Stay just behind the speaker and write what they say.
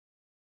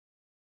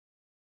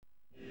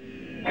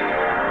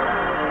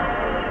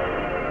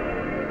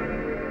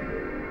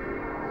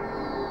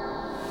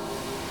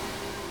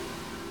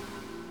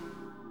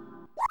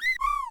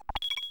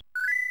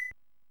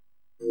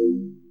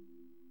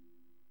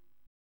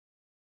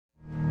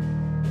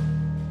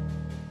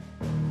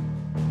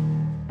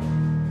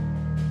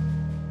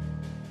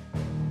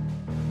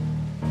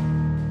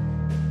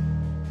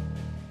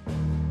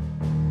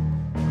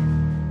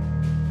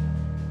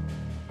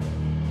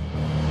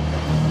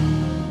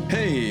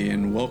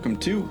welcome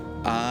to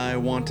I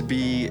Want to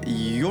Be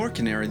Your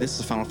Canary. This is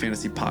a Final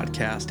Fantasy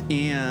podcast,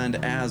 and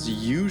as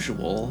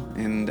usual,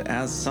 and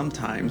as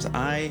sometimes,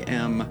 I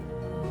am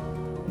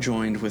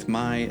joined with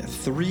my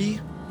three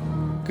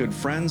good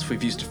friends.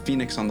 We've used a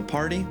Phoenix on the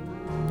party.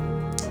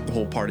 The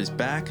whole party's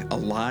back,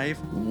 alive,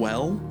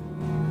 well.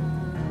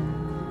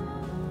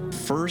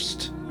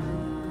 First,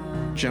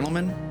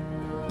 gentlemen,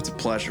 it's a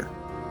pleasure.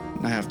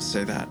 I have to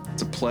say that.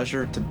 It's a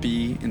pleasure to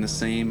be in the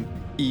same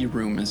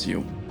E-room as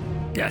you.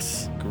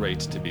 Yes. Great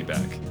to be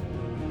back.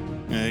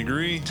 I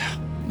agree.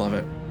 Love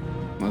it.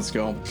 Let's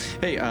go.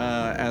 Hey,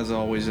 as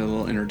always, a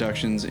little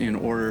introductions in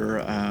order.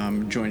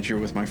 Joined here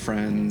with my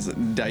friends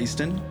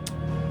Dyston.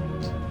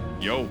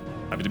 Yo,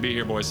 happy to be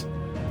here, boys.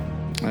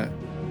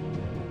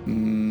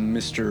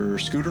 Mr.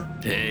 Scooter.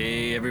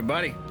 Hey,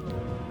 everybody.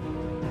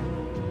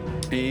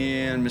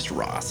 And Mr.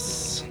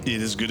 Ross.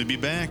 It is good to be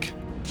back.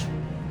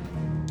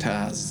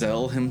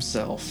 Zell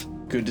himself.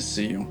 Good to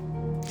see you.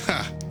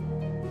 Ha.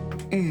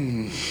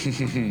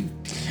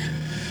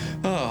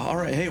 Oh, all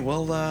right. Hey,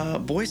 well,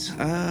 boys,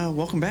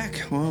 welcome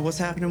back. Well, what's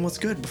happening? What's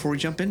good before we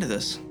jump into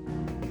this?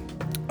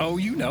 Oh,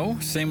 you know,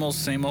 same old,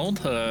 same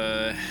old.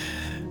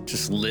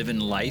 Just living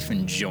life,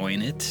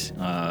 enjoying it.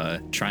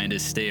 Trying to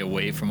stay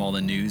away from all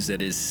the news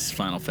that is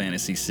Final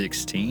Fantasy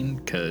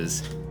XVI,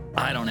 because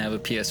I don't have a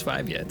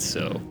PS5 yet,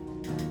 so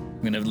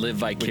I'm gonna live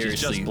vicariously. Which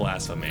is just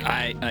blasphemy.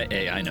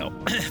 I know,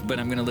 but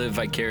I'm gonna live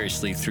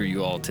vicariously through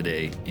you all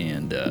today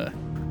and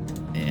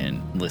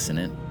listen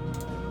in.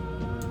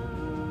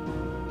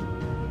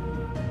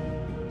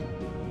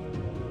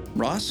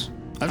 Ross,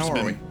 how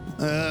are we?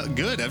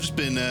 Good. I've just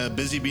been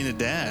busy being a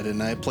dad,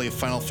 and I play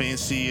Final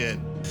Fantasy at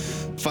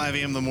 5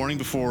 a.m. in the morning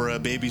before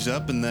baby's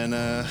up, and then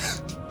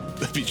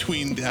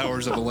between the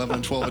hours of 11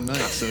 and 12 at night.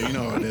 So you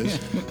know how it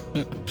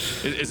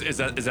is. Is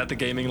that the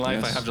gaming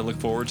life Yes. I have to look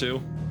forward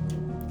to?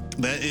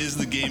 That is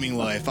the gaming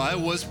life. I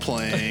was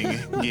playing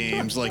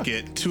games like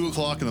at 2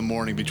 o'clock in the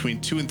morning. Between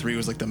 2 and 3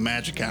 was like the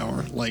magic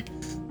hour. Like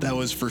that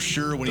was for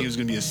sure when he was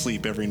going to be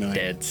asleep every night.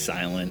 Dead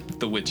silent,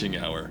 The witching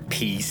hour.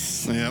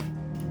 peace. Yep.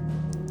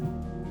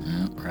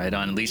 Right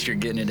on. At least you're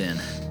getting it in.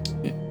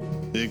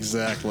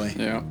 Exactly.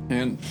 Yeah.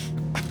 And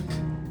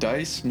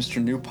Dice,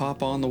 Mr. New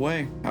Pop on the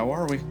way. How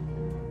are we?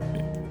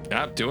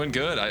 Yeah, doing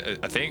good.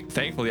 I think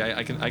thankfully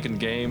I can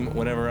game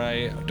whenever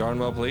I darn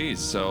well please.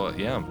 So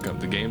yeah,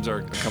 the games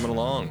are coming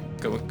along,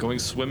 going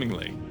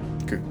swimmingly.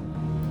 Good.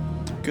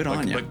 Good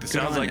on you. It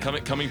sounds like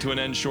coming to an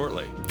end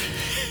shortly.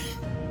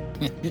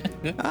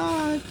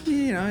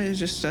 You know,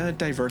 just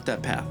divert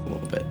that path a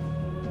little bit.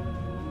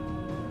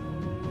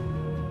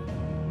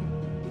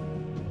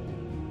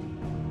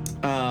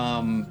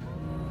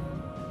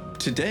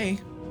 Today,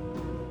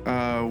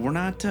 we're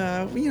not,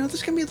 there's going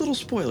to be a little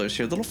spoilers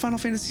here. A little Final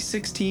Fantasy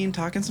 16,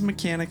 talking some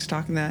mechanics,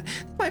 talking that.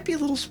 Might be a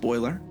little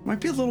spoiler. Might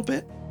be a little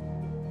bit.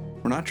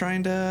 We're not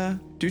trying to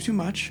do too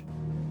much.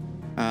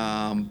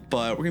 But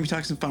we're going to be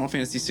talking some Final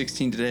Fantasy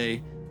 16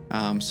 today.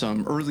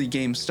 Some early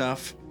game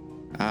stuff.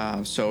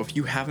 So if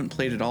you haven't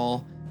played it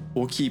all,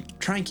 we'll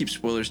try and keep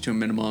spoilers to a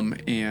minimum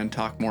and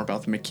talk more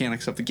about the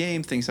mechanics of the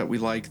game, things that we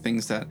like,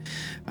 things that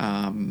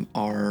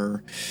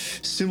are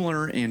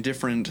similar and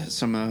different,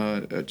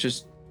 some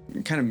just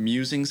kind of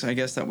musings, I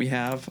guess, that we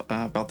have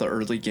about the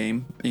early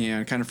game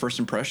and kind of first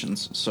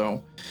impressions.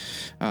 So,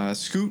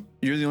 Scoot,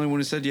 you're the only one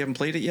who said you haven't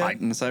played it yet.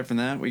 And aside from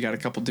that, we got a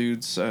couple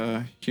dudes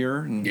here.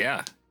 And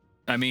Yeah.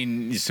 I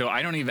mean, so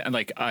I don't even,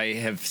 I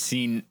have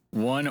seen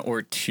one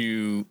or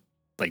two,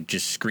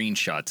 just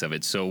screenshots of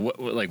it. So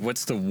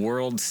what's the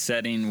world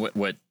setting?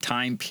 What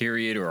time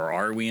period, or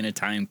are we in a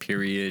time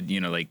period?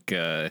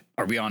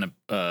 Are we on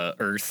a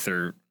Earth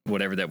or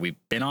whatever that we've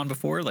been on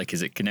before?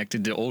 Is it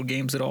connected to old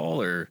games at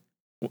all, or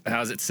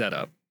how's it set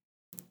up?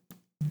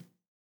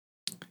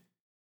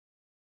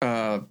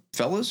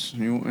 Fellas,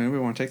 anybody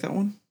want to take that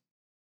one?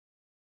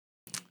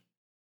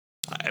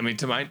 I mean,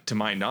 to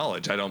my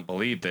knowledge, I don't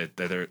believe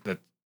that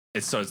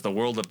it's the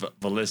world of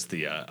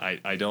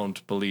Valisthea. I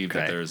don't believe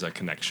that there's a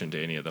connection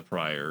to any of the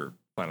prior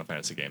Final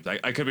Fantasy games.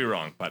 I could be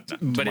wrong, but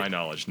to my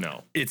knowledge,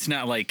 no. It's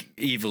not like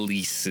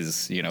Ivalice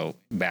is,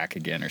 back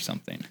again or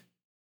something.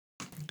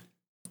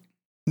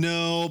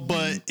 No,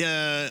 but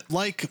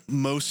like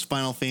most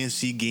Final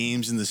Fantasy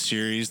games in the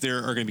series, there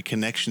are going to be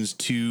connections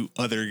to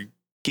other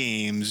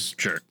games.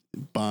 Sure.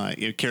 By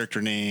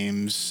character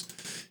names,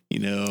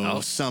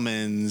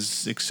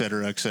 summons,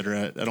 etc.,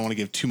 etc. I don't want to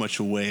give too much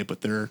away,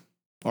 but there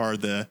are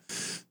the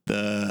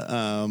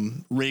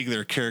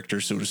regular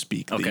characters, so to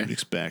speak, that you would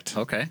expect.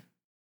 Okay.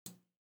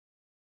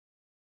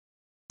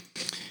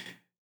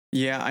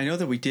 Yeah, I know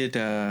that we did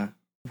a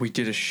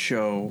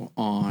show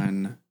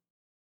on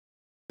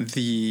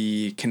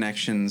the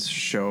Connections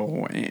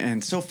show,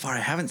 and so far I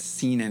haven't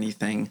seen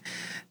anything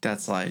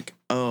that's like,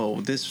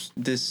 oh, this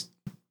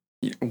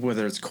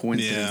whether it's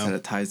coincidence that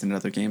it ties into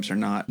other games or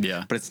not.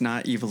 Yeah. But it's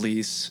not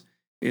Ivalice.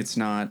 It's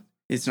not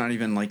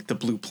even like the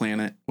Blue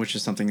Planet, which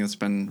is something that's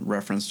been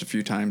referenced a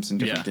few times in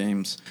different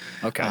games.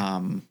 Okay.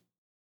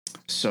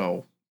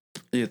 So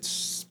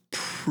it's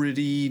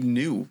pretty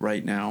new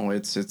right now.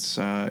 It's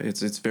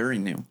very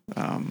new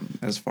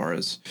as far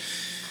as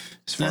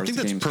I think the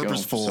that's games go.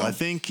 purposeful. So- I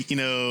think,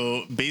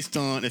 based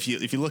on if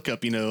you look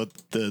up,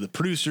 the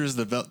producers,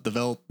 the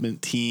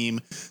development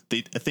team,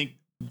 they I think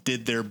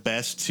did their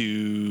best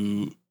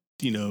to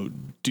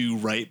do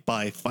right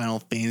by Final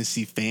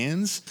Fantasy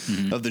fans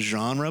of the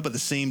genre, but at the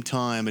same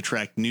time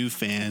attract new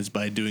fans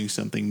by doing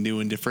something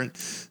new and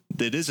different.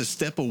 That is a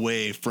step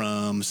away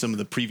from some of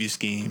the previous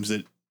games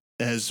that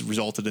has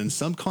resulted in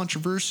some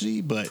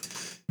controversy, but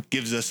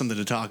gives us something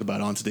to talk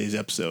about on today's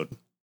episode.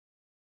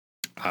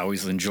 I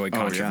always enjoy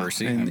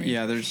controversy. And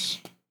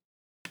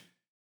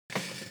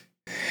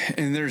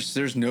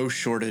there's no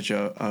shortage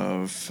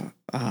of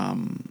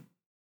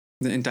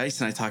and Dice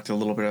and I talked a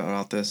little bit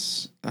about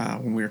this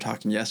when we were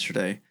talking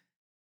yesterday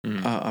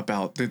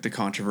about the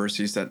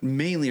controversies that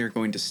mainly are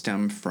going to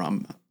stem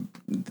from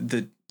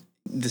the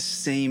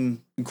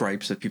same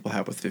gripes that people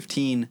have with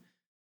 15,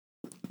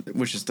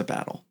 which is the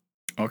battle.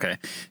 Okay,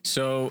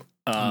 so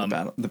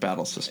the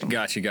battle system.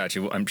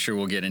 Gotcha. I'm sure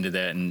we'll get into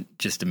that in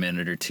just a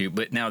minute or two.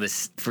 But now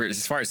as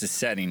far as the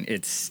setting,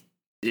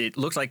 it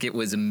looks like it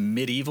was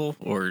medieval,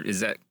 or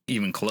is that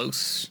even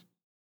close?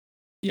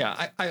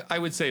 Yeah, I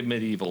would say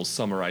medieval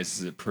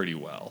summarizes it pretty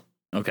well.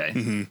 Okay.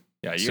 Mm-hmm.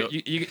 Yeah, So-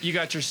 you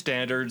got your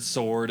standard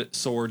sword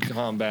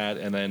combat,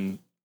 and then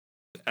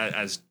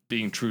as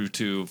being true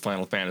to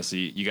Final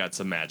Fantasy, you got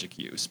some magic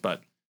use,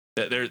 but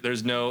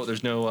there's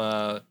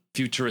no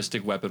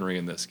futuristic weaponry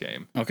in this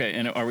game. Okay,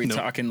 and are we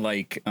talking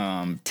like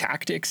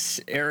tactics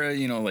era,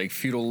 like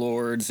feudal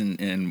lords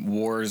and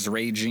wars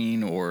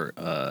raging, or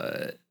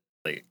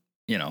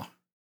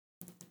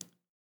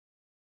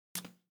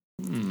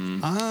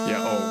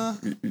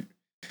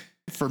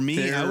For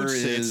me, I would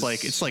say There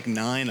it's like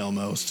 9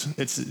 almost.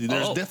 There's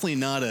definitely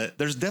not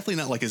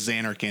like a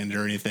Xanarkand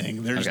or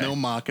anything. There's Okay. no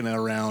Machina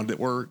around.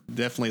 We're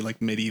definitely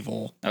like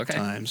medieval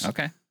times.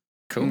 Okay.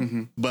 Cool.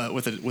 Mm-hmm. But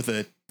with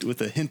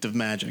a hint of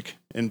magic,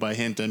 and by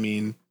hint I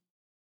mean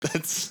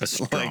that's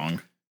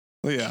Strong.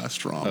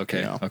 Strong.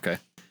 Okay. Yeah. Okay.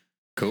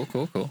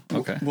 Cool.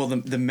 Okay. Well,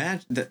 the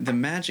magic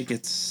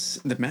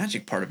the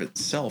magic part of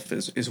itself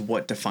is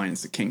what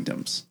defines the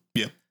kingdoms.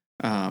 Yeah.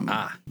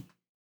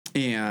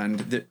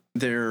 And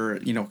they're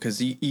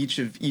because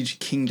each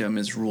kingdom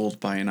is ruled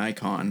by an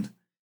icon,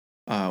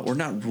 or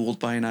not ruled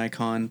by an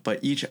icon, but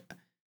each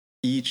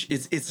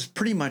it's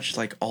pretty much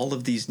like all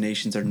of these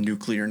nations are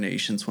nuclear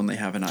nations when they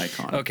have an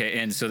icon. Okay,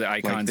 and so the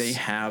icons they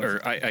have,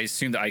 or I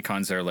assume the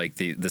icons are like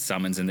the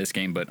summons in this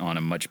game, but on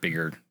a much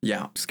bigger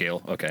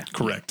scale. Okay.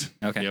 Correct.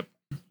 Okay. Yep.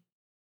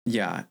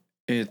 Yeah,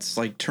 it's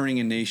like turning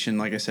a nation,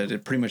 like I said,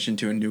 it pretty much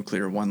into a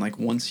nuclear one. Like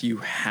once you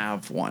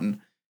have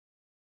one,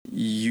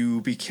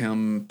 you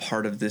become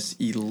part of this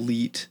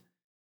elite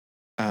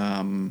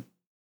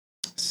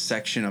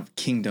section of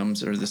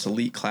kingdoms, or this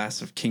elite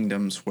class of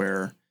kingdoms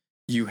where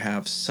you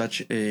have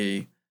such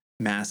a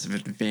massive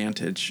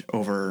advantage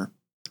over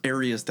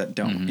areas that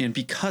don't. Mm-hmm. And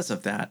because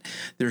of that,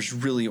 there's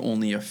really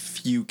only a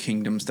few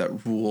kingdoms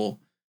that rule,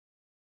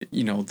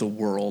 the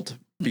world,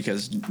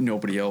 because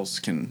nobody else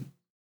can.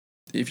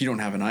 If you don't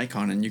have an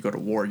icon and you go to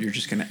war, you're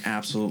just going to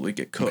absolutely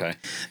get cooked. Okay.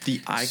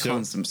 The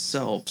icons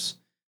themselves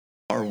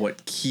are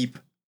what keep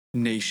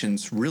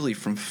nations really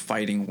from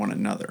fighting one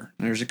another.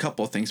 And there's a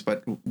couple of things,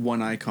 but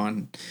one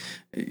icon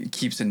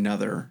keeps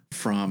another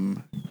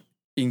from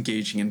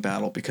engaging in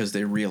battle, because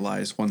they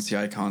realize once the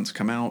icons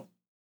come out,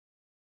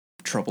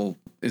 trouble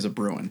is a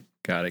brewing.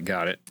 Got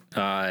it.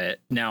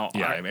 Now,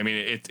 Yeah, I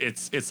mean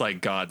it's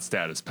like God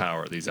status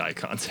power these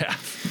icons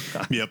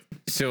have. Yep.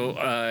 so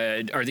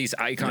are these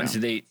icons?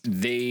 Yeah. Do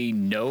they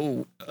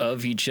know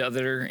of each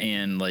other,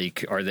 and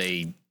like are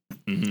they?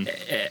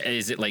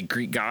 Is it like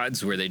Greek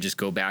gods where they just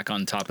go back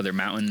on top of their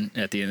mountain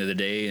at the end of the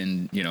day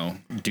and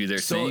do their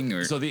thing?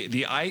 Or So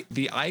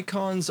the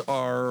icons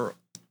are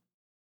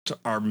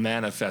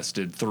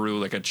manifested through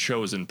like a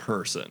chosen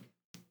person.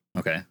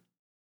 okay.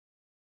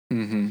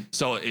 Mm-hmm.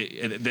 So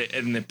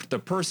the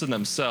person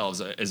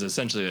themselves is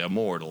essentially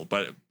immortal,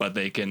 but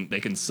they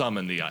can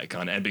summon the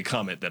icon and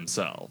become it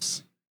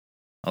themselves.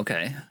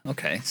 Okay.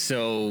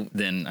 So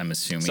then I'm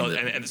assuming. So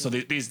that, so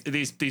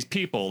these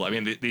people, I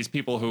mean these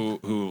people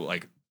who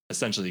like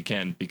essentially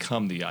can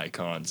become the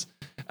icons,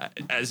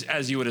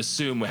 as you would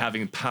assume,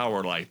 having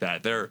power like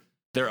that, they're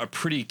a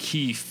pretty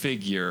key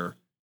figure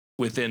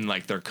within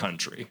like their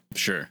country.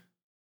 sure.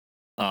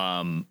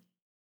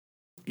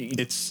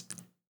 It's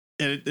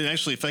and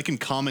actually, if I can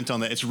comment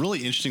on that, it's really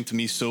interesting to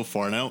me so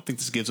far, and I don't think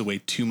this gives away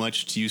too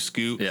much to you,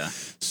 Scoot. Yeah.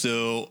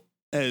 So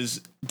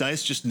as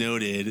Dice just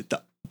noted,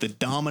 the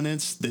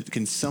dominants that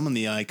can summon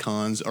the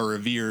icons are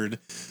revered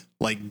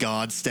like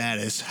god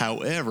status.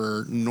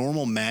 However,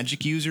 normal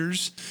magic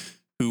users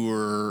who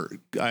are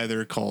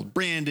either called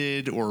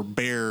branded or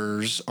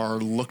bearers are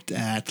looked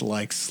at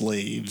like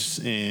slaves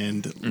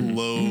and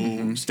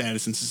low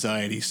status in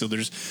society. So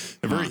there's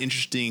a very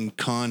interesting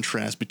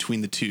contrast between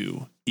the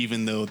two,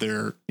 even though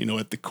they're,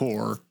 at the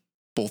core,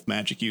 both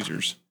magic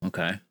users.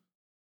 Okay.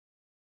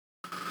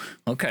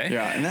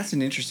 Yeah, and that's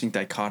an interesting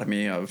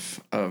dichotomy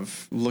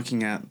of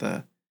looking at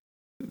the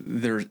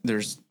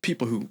there's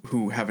people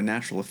who have a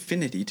natural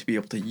affinity to be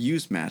able to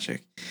use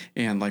magic,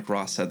 and like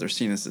Ross said, they're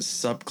seen as this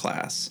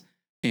subclass,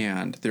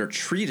 and they're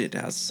treated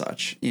as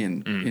such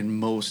in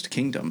most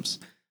kingdoms,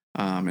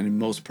 and in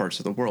most parts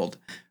of the world,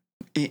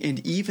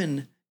 and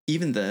even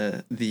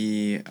the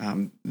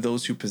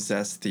those who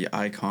possess the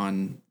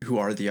icon, who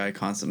are the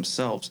icons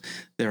themselves,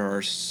 there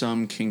are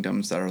some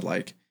kingdoms that are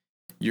like,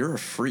 you're a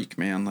freak,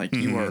 man, like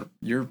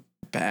you're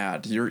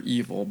bad, you're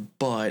evil,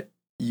 but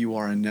you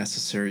are a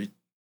necessary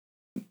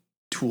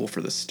tool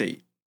for the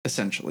state,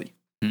 essentially.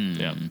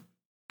 Yeah.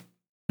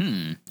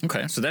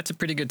 Okay, so that's a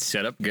pretty good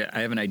setup.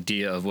 I have an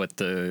idea of what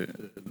the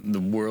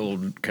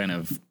world kind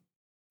of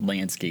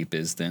landscape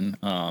is then.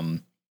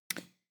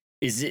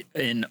 Is it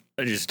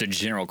just a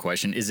general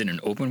question, is it an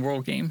open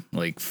world game,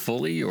 like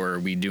fully, or are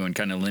we doing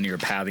kind of linear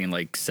pathing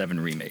like 7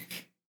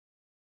 Remake?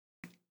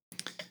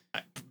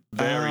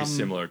 Very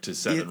similar to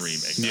 7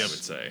 Remake, I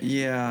would say.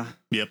 Yeah.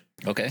 Yep.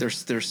 Okay.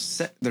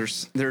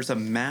 There's a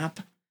map.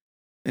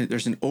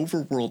 There's an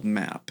overworld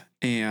map,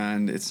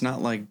 and it's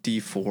not like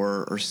D4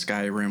 or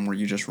Skyrim where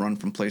you just run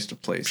from place to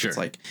place. Sure. It's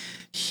like,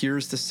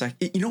 here's the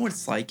you know what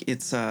it's like?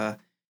 It's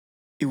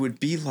it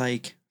would be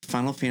like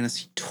Final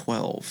Fantasy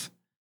XII,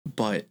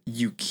 but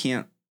you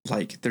can't,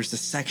 like, there's a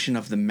section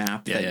of the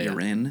map that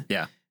you're in.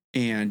 Yeah.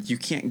 And you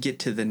can't get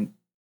to the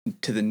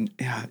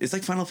it's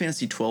like Final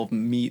Fantasy XII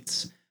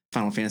meets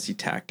Final Fantasy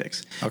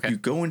Tactics. Okay. You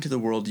go into the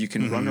world, you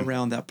can run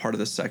around that part of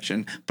the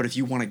section, but if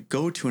you want to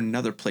go to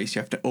another place, you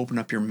have to open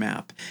up your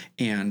map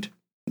and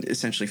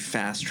essentially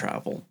fast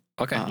travel.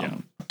 Okay.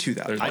 To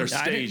that. There's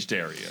staged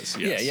areas.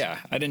 Yes. Yeah.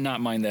 I did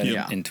not mind that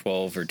in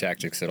 12 or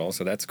Tactics at all,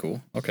 so that's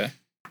cool. Okay.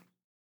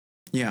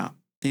 Yeah.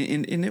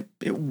 And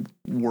it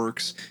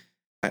works.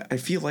 I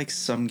feel like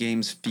some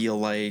games feel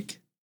like,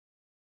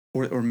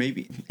 or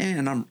maybe,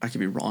 and I could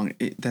be wrong,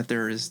 that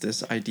there is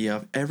this idea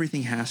of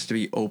everything has to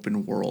be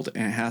open world,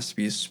 and it has to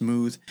be a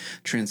smooth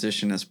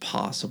transition as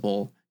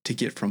possible to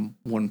get from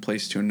one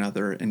place to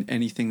another, and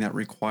anything that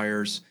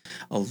requires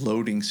a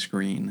loading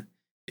screen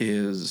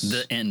is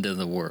the end of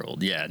the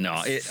world. Yeah, no,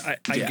 I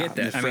get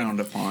that. Frowned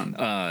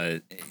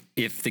upon.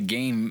 If the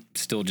game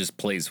still just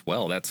plays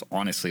well, that's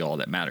honestly all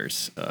that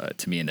matters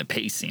to me, and the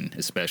pacing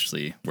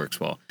especially works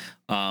well.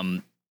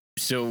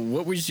 So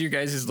what was your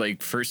guys'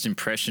 like first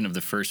impression of the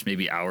first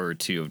maybe hour or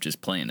two of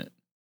just playing it?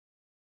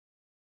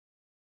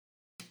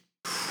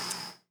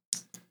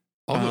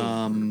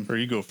 Or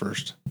you go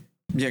first.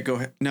 Yeah, go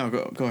ahead. No,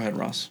 go ahead,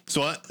 Ross.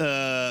 So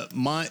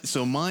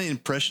my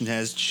impression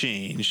has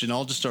changed, and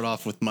I'll just start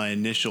off with my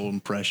initial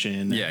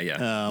impression.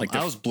 Yeah.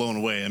 I was blown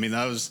away. I mean,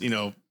 I was,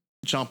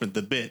 chomping at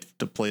the bit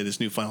to play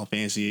this new Final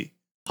Fantasy.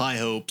 High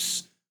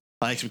hopes,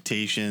 high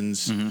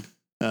expectations.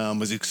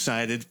 Was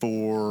excited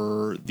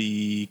for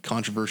the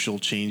controversial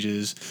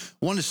changes.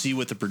 Wanted to see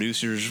what the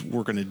producers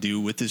were going to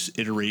do with this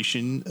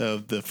iteration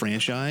of the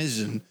franchise.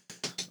 And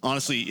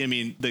honestly, I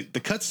mean, the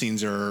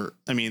cutscenes are,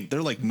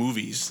 they're like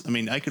movies. I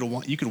mean,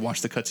 you could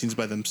watch the cutscenes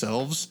by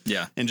themselves,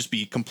 and just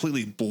be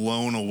completely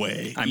blown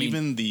away.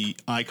 Even the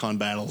icon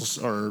battles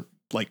are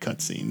like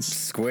cutscenes.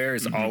 Square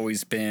has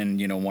always been,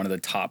 one of the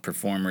top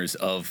performers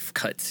of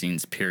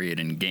cutscenes, period,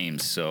 in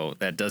games. So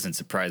that doesn't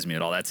surprise me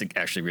at all. That's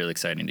actually really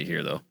exciting to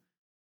hear, though.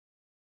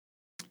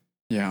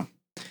 Yeah.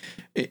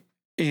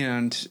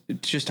 And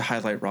just to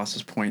highlight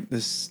Ross's point,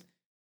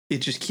 it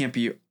just can't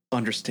be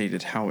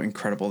understated how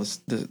incredible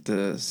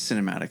the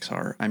cinematics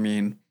are. I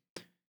mean,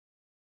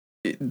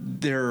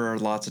 there are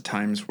lots of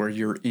times where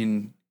you're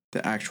in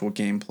the actual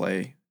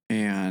gameplay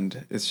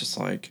and it's just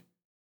like,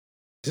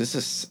 this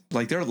is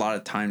like, there are a lot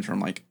of times where I'm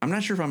like, I'm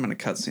not sure if I'm in a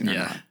cutscene or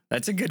not.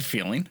 That's a good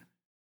feeling.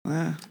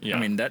 I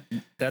mean,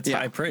 that's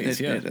high praise.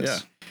 It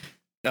is.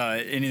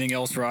 Anything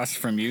else, Ross,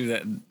 from you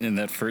that in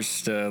that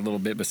first little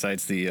bit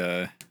besides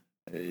the,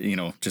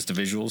 just the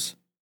visuals?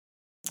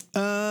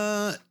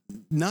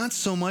 Not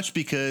so much,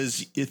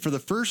 because for the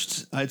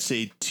first, I'd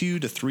say 2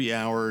 to 3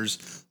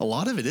 hours, a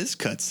lot of it is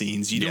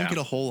cutscenes. You don't get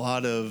a whole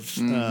lot of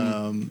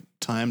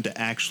time to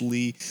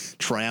actually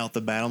try out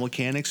the battle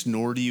mechanics,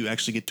 nor do you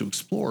actually get to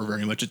explore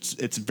very much.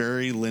 It's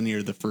very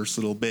linear the first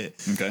little bit,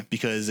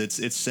 because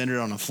it's centered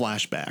on a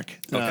flashback.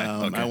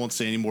 I won't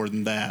say any more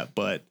than that,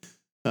 but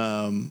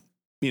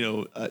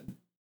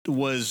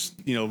was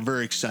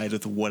very excited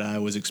with what I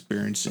was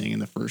experiencing in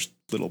the first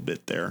little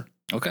bit there.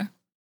 Okay.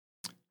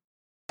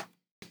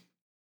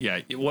 Yeah,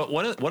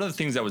 one of the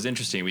things that was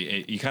interesting,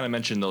 you kind of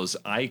mentioned those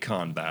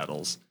icon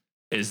battles,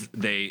 is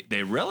they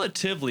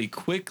relatively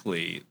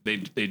quickly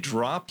they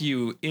drop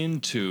you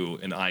into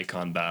an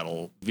icon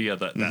battle via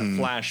that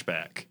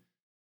flashback,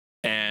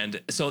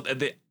 and so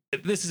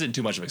this isn't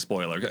too much of a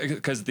spoiler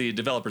because the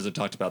developers have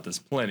talked about this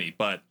plenty,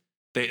 but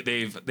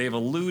they've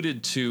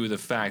alluded to the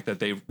fact that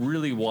they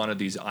really wanted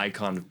these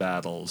icon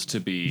battles to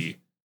be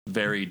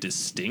very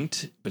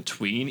distinct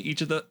between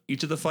each of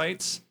the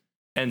fights.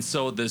 And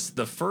so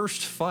the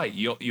first fight,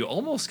 you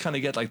almost kind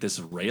of get like this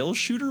rail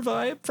shooter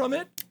vibe from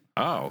it.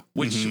 Oh,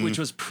 which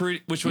was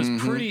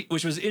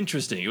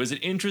interesting. It was an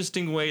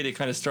interesting way to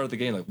kind of start the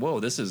game. Like, whoa,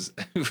 this is.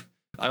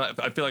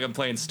 I feel like I'm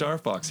playing Star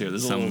Fox here.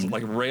 There's a little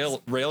like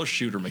rail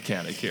shooter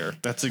mechanic here.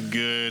 That's a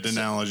good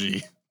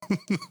analogy.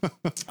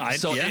 I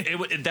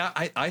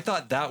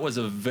thought that was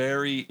a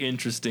very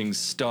interesting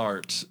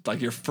start,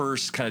 like your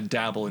first kind of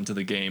dabble into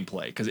the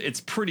gameplay, because it's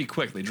pretty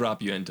quick they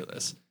drop you into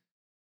this.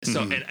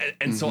 So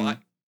so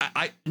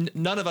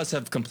none of us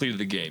have completed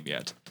the game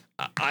yet.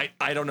 I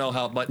don't know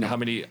how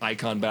many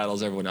icon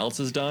battles everyone else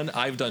has done.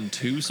 I've done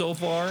 2 so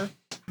far.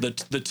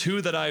 The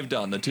two that I've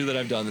done,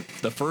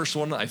 the first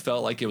one I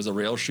felt like it was a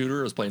rail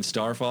shooter. I was playing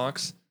Star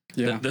Fox.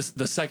 Yeah.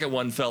 The second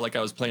one felt like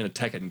I was playing a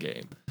Tekken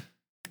game.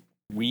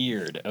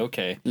 Weird.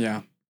 Okay.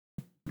 Yeah.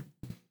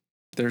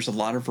 There's a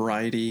lot of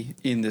variety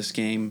in this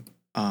game.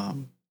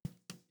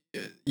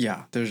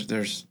 Yeah,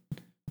 there's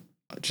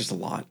just a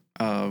lot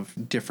of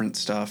different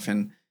stuff,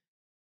 and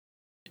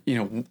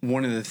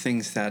one of the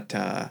things that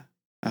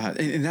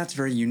and that's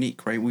very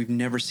unique, right? We've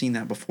never seen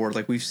that before.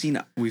 Like we've seen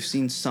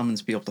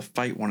summons be able to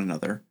fight one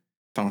another,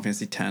 Final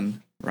Fantasy X,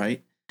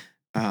 right?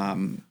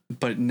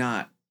 But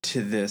not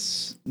to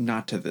this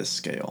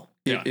scale.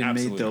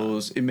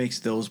 It makes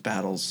those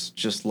battles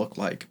just look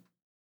like,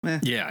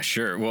 Yeah,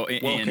 sure. Well,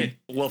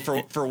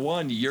 for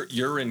one,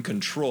 you're in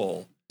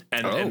control,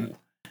 and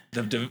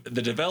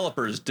the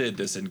developers did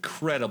this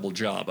incredible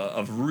job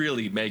of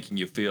really making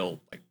you feel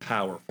like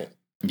powerful.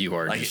 You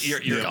are like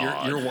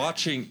you're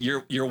watching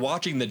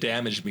the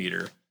damage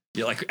meter.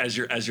 You're like as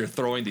you're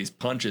throwing these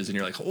punches, and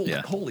you're like,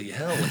 holy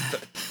hell,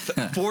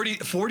 like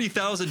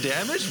 40,000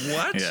 damage?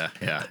 What?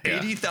 Yeah.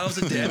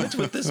 80,000 damage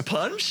with this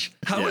punch?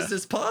 How is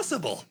this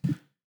possible?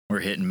 We're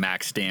hitting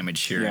max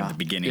damage here in the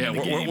beginning of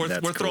the game.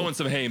 We're throwing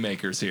some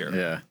haymakers here.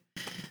 Yeah,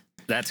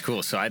 that's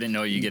cool. So I didn't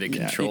know you get to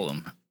control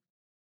them.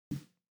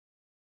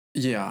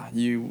 Yeah,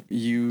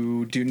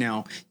 you do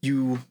now.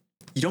 You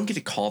don't get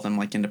to call them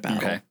like into battle.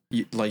 Okay.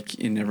 Like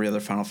in every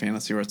other Final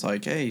Fantasy where it's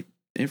like, hey,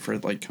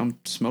 Infrared, like come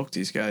smoke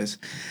these guys.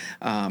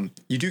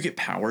 You do get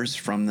powers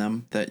from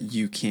them that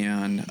you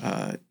can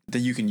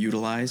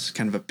utilize,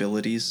 kind of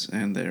abilities,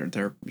 and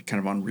they're kind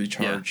of on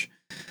recharge.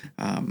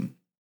 Yeah.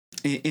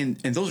 And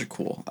those are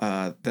cool.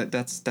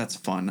 That's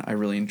fun. I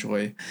really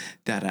enjoy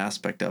that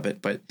aspect of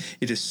it. But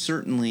it is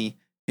certainly,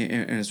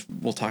 and as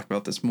we'll talk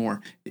about this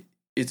more,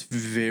 it's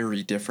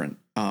very different.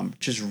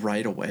 Just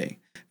right away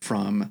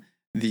from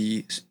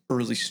the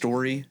early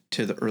story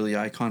to the early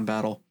icon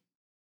battle,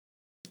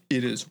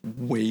 it is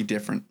way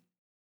different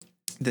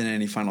than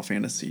any Final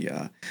Fantasy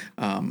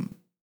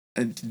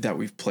that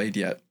we've played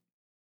yet.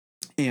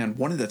 And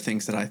one of the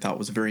things that I thought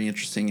was very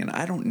interesting, and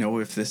I don't know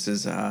if this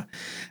is, I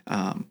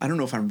don't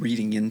know if I'm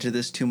reading into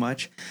this too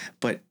much,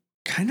 but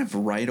kind of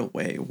right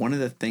away, one of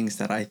the things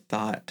that I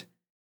thought,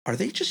 are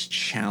they just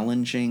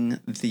challenging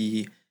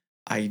the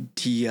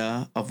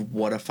idea of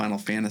what a Final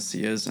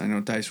Fantasy is? I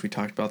know, Dice, we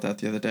talked about that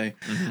the other day.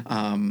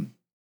 Mm-hmm.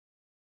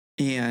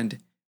 And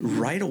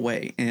right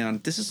away,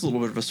 and this is a little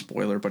bit of a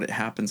spoiler, but it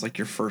happens like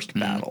your first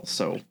battle.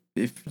 So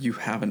if you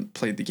haven't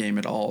played the game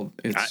at all,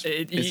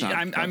 it's not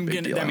I'm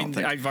gonna deal,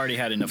 I've already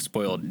had enough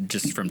spoiled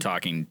just from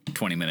talking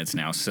 20 minutes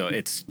now, so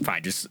it's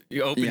fine. Just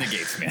open the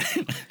gates,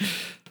 man.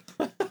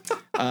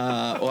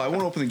 Well, I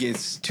won't open the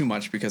gates too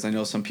much because I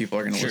know some people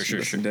are going to listen to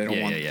this and they don't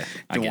want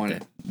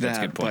that. That's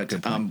a good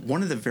point. But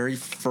one of the very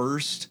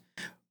first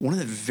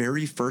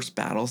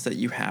battles that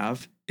you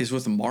have is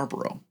with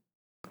Marlboro.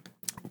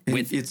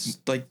 It's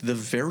like the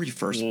very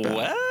first battle.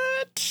 What?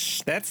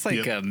 That's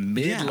like a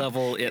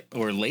mid-level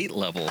or late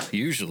level,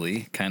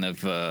 usually, kind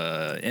of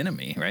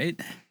enemy, right?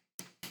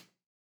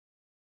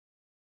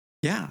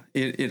 Yeah,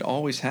 it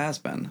always has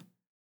been.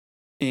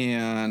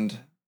 And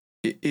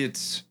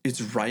it's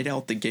right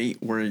out the gate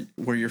where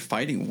you're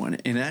fighting one.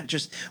 And that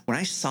just, when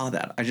I saw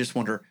that, I just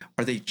wonder,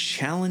 are they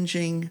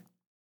challenging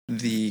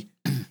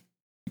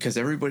because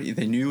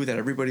they knew that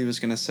everybody was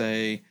going to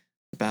say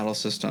battle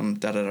system,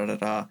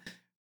 da-da-da-da-da.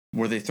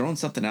 Were they throwing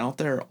something out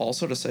there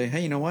also to say, hey,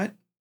 you know what?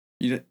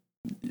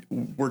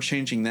 We're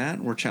changing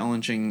that. We're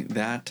challenging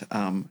that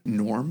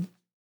norm.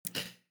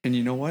 And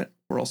you know what?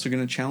 We're also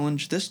going to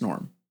challenge this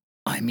norm.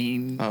 I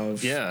mean,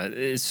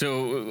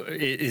 so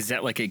is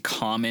that like a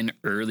common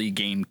early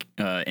game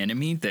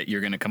enemy that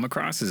you're going to come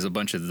across? Is a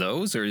bunch of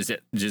those, or is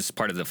it just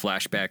part of the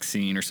flashback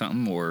scene or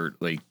something? Or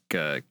like,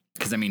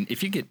 because I mean,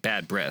 if you get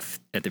bad breath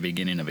at the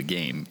beginning of a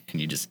game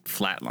and you just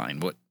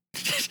flatline,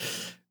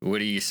 what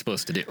are you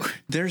supposed to do?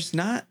 There's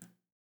not.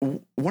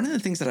 One of the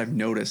things that I've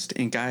noticed,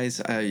 and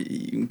guys,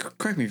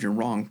 correct me if you're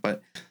wrong,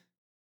 but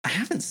I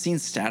haven't seen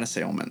status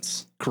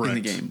ailments in the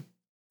game.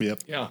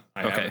 Yep. Yeah.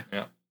 Okay.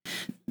 Yeah.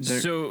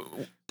 So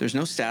there's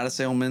no status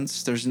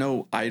ailments. There's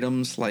no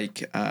items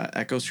like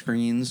echo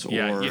screens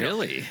or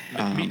really.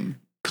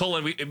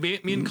 Colin,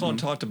 me and Colin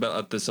talked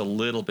about this a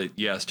little bit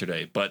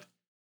yesterday, but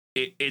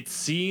it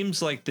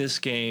seems like this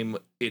game,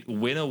 it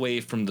went away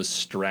from the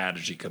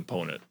strategy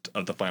component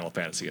of the Final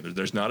Fantasy.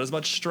 There's not as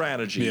much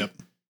strategy. Yep.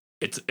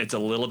 It's a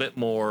little bit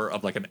more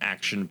of like an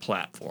action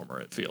platformer,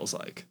 it feels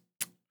like.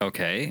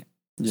 Okay.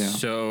 Yeah.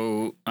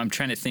 So I'm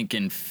trying to think,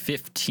 in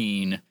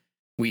 15,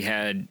 we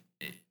had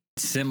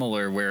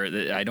similar where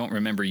I don't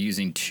remember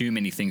using too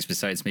many things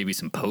besides maybe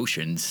some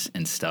potions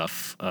and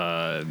stuff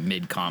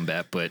mid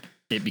combat, but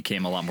it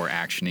became a lot more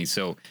actiony.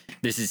 So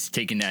this is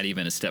taking that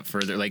even a step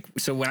further. Like,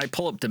 so when I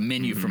pull up the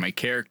menu for my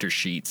character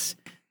sheets,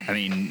 I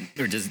mean,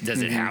 or does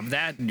it have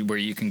that where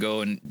you can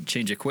go and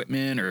change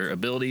equipment or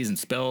abilities and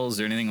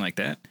spells or anything like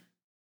that?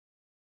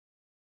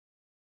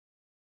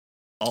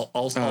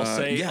 I'll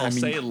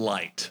say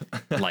light.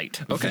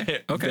 Light.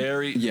 Okay. Okay.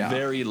 Very,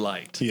 very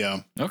light.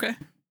 Yeah. Okay.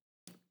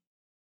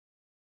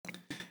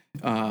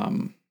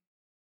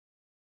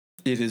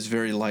 It is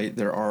very light.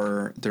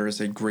 There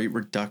is a great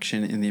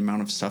reduction in the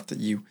amount of stuff that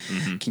you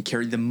can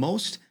carry. The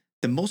most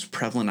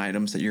prevalent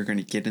items that you're going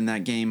to get in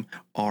that game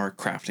are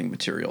crafting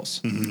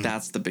materials.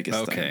 That's the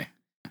biggest thing.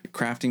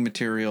 Crafting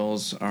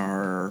materials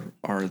are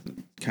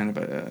kind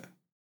of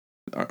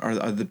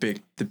are the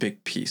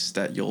big piece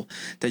that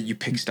you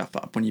pick stuff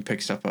up. When you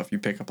pick stuff up, you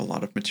pick up a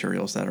lot of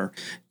materials that are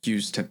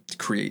used to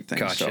create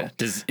things. Gotcha. So,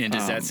 does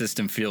that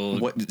system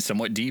feel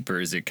somewhat deep, or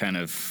is it kind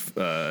of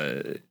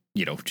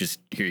just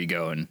here you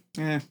go and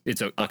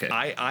it's okay?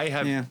 I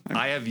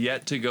have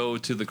yet to go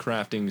to the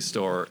crafting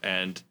store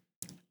and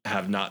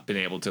have not been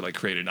able to like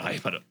create an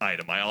item.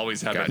 I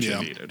always have what you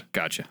needed.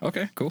 Gotcha.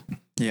 Okay, cool.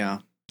 Yeah.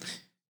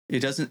 It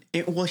doesn't.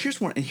 Well,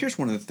 here's one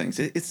of the things.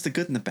 It's the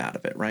good and the bad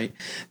of it, right?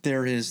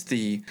 There's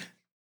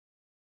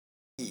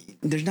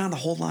not a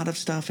whole lot of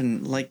stuff,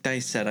 and like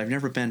Dice said, I've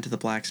never been to the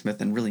blacksmith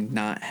and really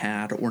not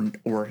had or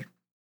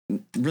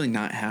really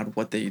not had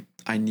what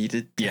I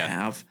needed to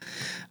have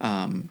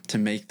to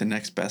make the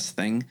next best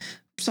thing.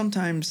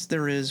 Sometimes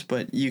there is,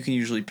 but you can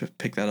usually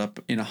pick that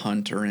up in a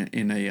hunt or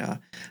in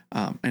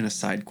a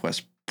side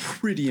quest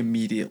pretty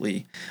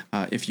immediately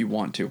if you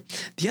want to.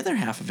 The other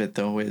half of it,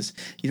 though, is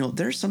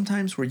there's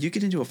sometimes where you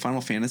get into a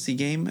Final Fantasy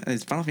game.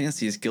 As Final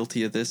Fantasy is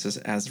guilty of this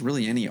as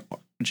really any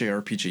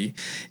JRPG,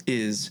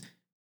 is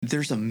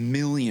there's a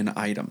million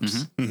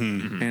items,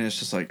 and it's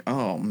just like,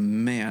 oh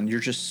man,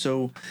 you're just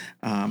so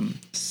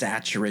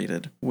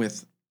saturated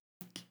with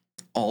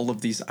all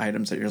of these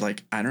items that you're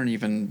like, I don't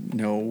even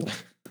know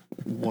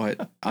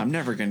what I'm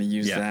never going to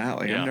use that.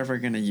 Like I'm never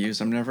going to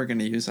use. I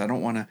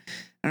don't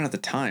have the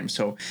time.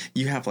 So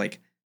you have like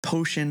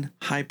potion,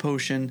 high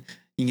potion,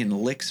 you can get an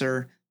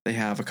elixir. They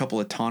have a couple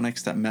of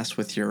tonics that mess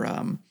with your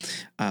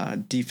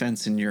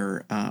defense and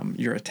your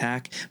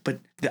attack, but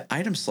the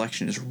item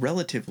selection is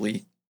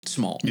relatively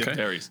small. Okay.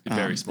 Very small.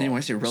 Anyway,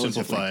 I say relatively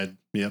Simplified.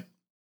 Yep.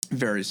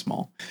 Very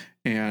small,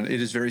 and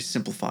it is very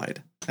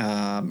simplified.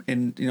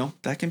 And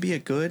that can be a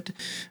good,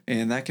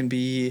 and that can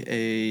be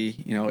a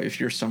if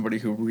you're somebody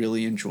who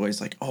really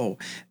enjoys like, oh,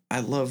 I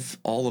love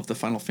all of the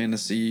Final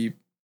Fantasy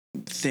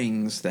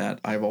things that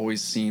I've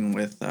always seen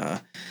with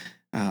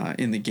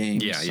in the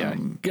games.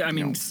 I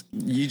mean,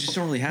 you just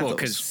don't really have those.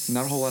 Because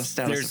not a whole lot of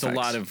status there's effects. a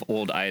lot of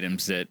old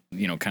items that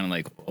kind of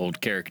like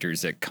old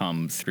characters that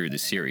come through the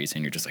series,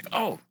 and you're just like,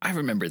 oh, I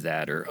remember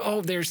that, or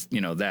oh, there's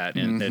that,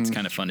 and it's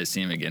kind of fun to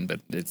see them again.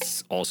 But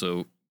it's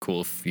also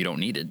cool if you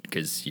don't need it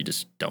because you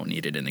just don't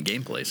need it in the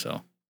gameplay.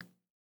 So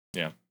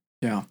yeah.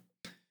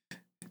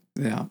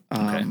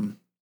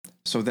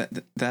 So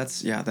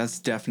that's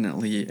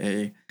definitely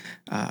a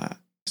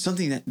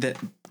something that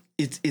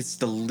it's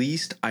the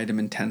least item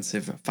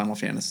intensive Final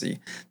Fantasy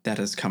that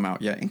has come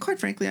out yet. And quite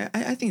frankly,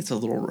 I think it's a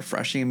little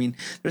refreshing. I mean,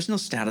 there's no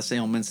status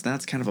ailments.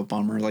 That's kind of a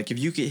bummer. Like if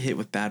you get hit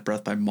with Bad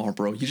Breath by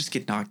Marlboro, you just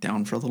get knocked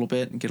down for a little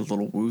bit and get a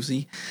little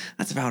woozy.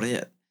 That's about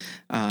it.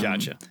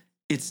 Gotcha.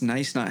 It's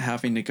nice not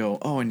having to go,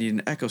 oh, I need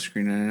an echo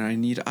screen and I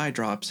need eye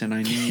drops and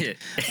I need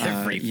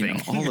everything.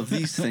 all of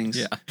these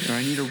things. Or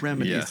I need a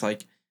remedy. It's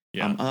like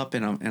I'm up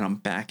and I'm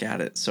back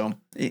at it. So,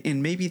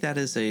 and maybe that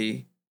is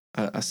a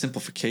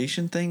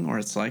simplification thing, or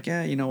it's like,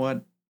 you know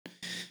what?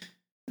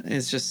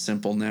 It's just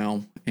simple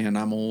now, and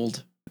I'm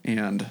old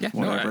and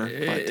whatever.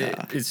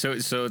 So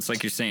it's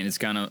like you're saying, it's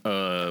gone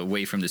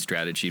away from the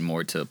strategy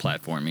more to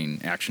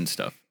platforming action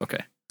stuff.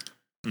 Okay.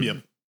 Yep.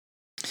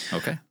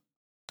 Okay.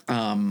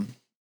 I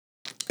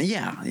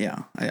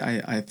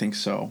think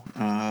so.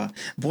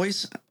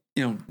 Boys,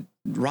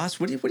 Ross,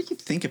 what do you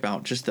think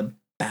about just the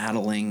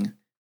battling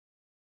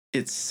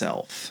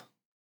itself?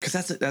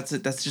 Because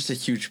that's just a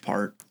huge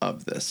part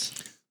of this.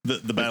 The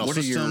battle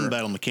system,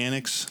 battle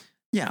mechanics.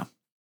 Yeah,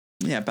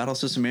 battle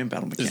system and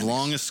battle mechanics. As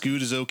long as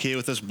Scoot is okay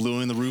with us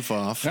blowing the roof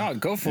off. No,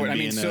 go for it. I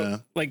mean,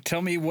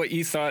 tell me what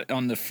you thought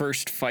on the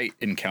first fight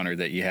encounter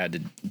that you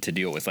had to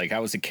deal with. Like,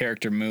 how was the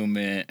character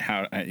movement?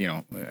 How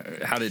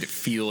how did it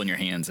feel in your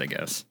hands, I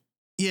guess?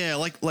 Yeah,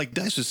 like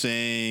Dice was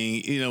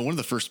saying, one of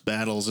the first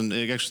battles,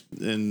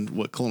 and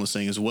what Colin was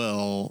saying as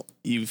well,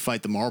 you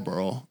fight the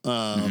Marlboro.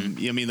 I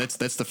mean, that's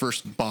the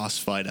first boss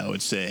fight, I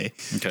would say,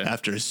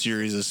 after a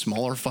series of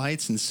smaller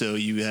fights. And so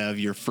you have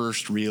your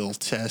first real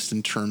test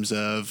in terms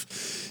of,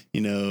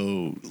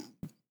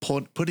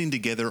 putting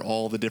together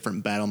all the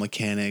different battle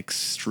mechanics,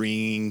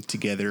 stringing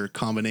together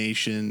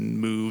combination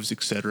moves,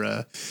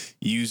 etc.,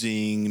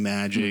 using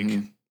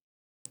magic.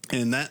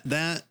 And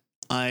that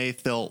I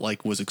felt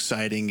like was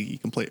exciting. You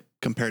can play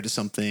compared to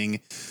something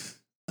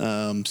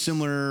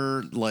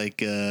Similar like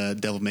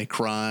Devil May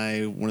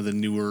Cry, one of the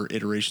newer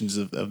iterations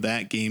of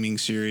that gaming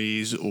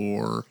series,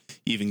 or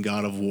even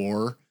God of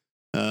War.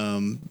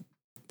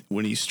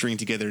 When you string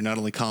together not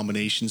only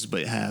combinations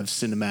but have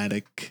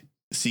cinematic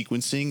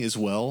sequencing as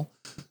well.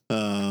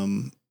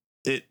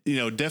 It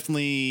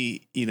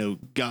definitely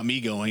got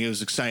me going. It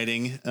was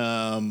exciting,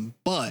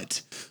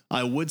 but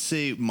I would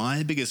say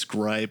my biggest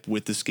gripe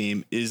with this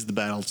game is the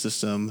battle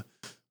system.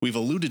 We've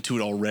alluded to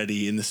it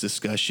already in this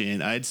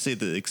discussion. I'd say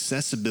the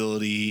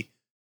accessibility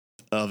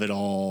of it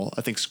all,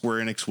 I think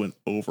Square Enix went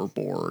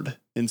overboard.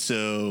 And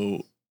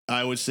so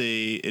I would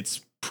say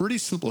it's pretty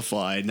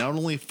simplified, not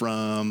only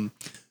from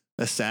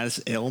a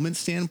status ailment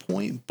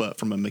standpoint, but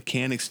from a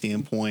mechanic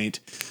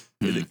standpoint.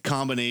 The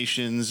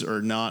combinations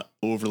are not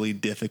overly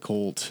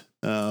difficult,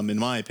 in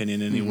my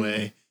opinion,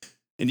 anyway.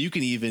 And you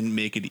can even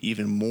make it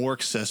even more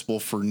accessible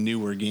for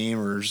newer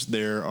gamers.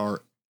 There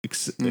are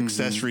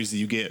accessories that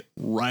you get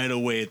right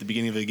away at the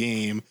beginning of the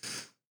game.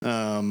 You're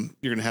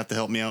going to have to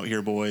help me out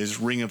here, boys.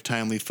 Ring of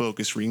Timely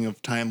Focus, Ring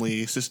of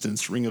Timely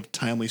Assistance, Ring of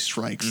Timely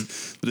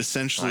Strikes. But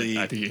essentially,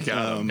 I think you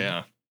got them,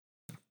 yeah.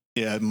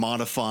 Yeah,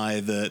 modify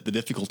the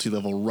difficulty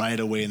level right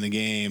away in the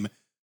game.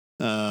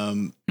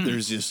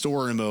 There's a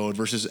story mode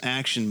versus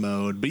action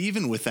mode, but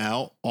even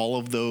without all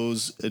of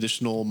those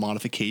additional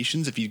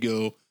modifications, if you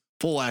go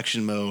full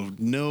action mode,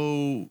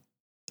 no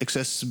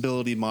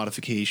accessibility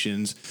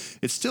modifications,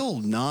 it's still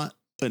not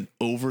an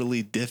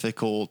overly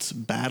difficult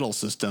battle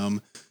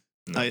system.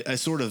 No. I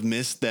sort of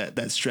missed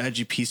that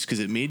strategy piece because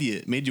it made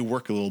you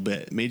work a little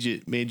bit, made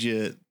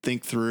you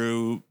think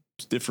through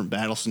different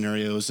battle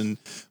scenarios, and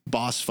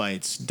boss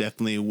fights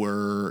definitely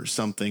were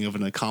something of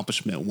an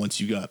accomplishment once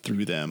you got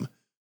through them.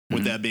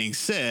 With that being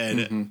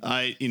said,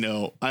 I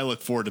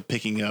look forward to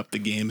picking up the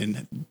game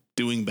and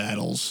doing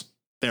battles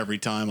every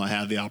time I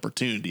have the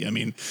opportunity. I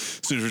mean, as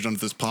soon as we're done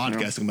with this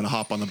podcast, I'm going to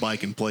hop on the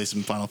bike and play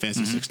some Final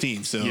Fantasy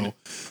 16. So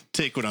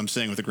take what I'm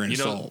saying with a grain of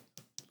salt.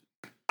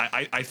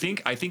 I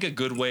think a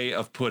good way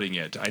of putting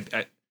it,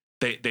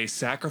 they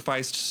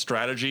sacrificed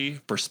strategy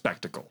for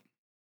spectacle.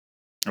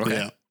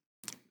 Okay.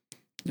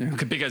 Yeah.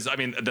 Because I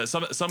mean,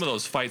 some of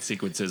those fight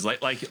sequences,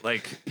 like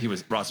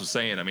Ross was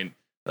saying, I mean,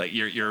 like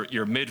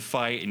you're mid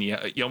fight and you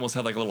almost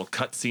have like a little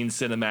cutscene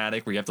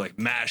cinematic where you have to like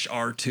mash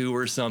R2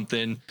 or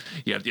something.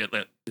 You have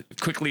to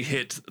quickly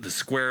hit the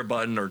square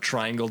button or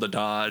triangle to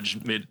dodge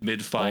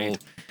mid fight.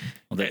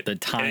 Oh, the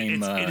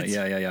time.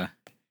 Yeah.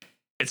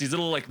 It's these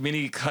little like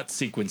mini cut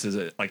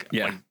sequences like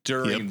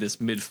during this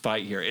mid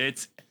fight here.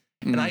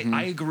 And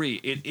I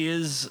agree. It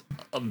is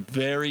a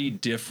very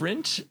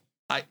different.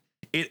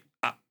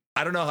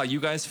 I don't know how you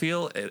guys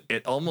feel.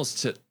 It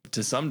almost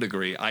to some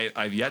degree,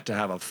 I've yet to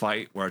have a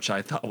fight which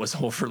I thought was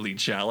overly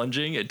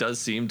challenging. It does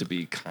seem to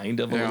be kind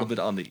of a little bit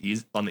on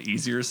the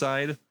easier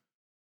side.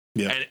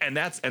 Yeah, and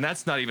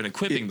that's not even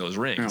equipping those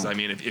rings. I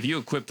mean, if you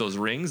equip those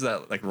rings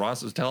that like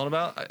Ross was telling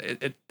about,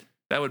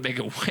 that would make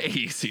it way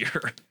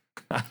easier.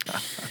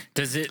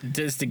 Does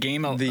the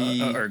game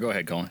or go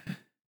ahead, Colin?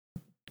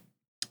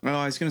 Well,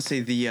 I was going to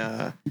say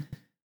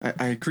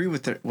I agree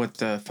with what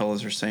the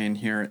fellas are saying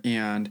here,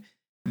 and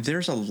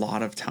there's a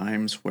lot of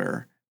times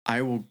where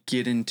I will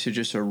get into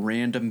just a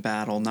random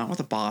battle, not with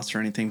a boss or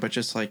anything, but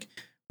just like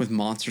with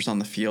monsters on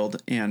the field.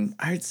 And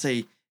I'd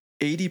say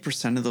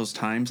 80% of those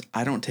times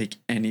I don't take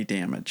any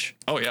damage.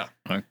 Oh yeah.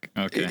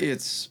 Okay.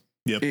 It's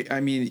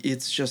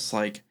just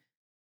like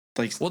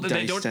well,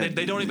 they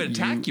don't even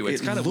attack you.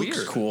 It's kind of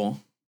weird. Cool.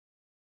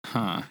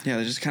 Huh. Yeah,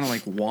 they're just kind of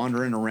like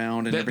wandering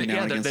around, and every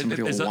now and again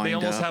somebody will wind up. They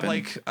almost have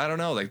like, I don't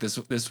know, like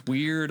this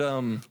weird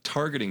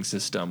targeting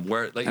system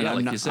where like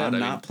you said, I'm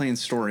not playing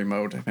story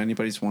mode. If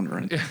anybody's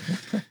wondering,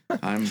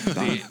 I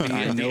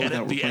know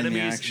that we're playing the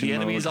action mode. The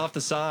enemies off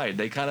the side,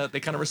 they kind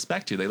of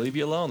respect you. They leave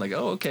you alone. Like,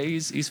 oh, okay,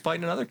 he's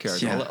fighting another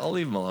character. Yeah. I'll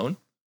leave him alone.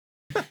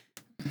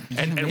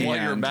 and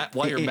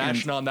while you're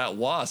mashing on that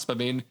wasp, I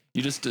mean,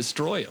 you just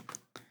destroy him.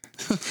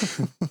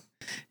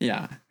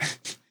 Yeah.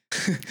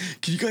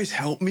 Can you guys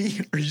help me?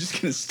 Or are you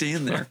just gonna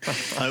stand there?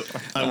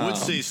 I would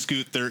say,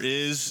 Scoot,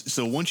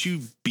 so once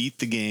you beat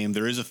the game,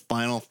 there is a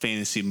Final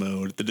Fantasy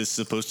mode that is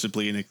supposed to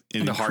be an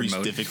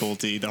increased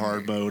difficulty, the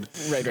hard mode.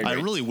 Right. I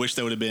really wish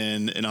that would have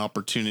been an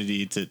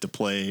opportunity to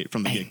play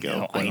from the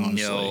get-go. I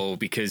know,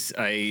 because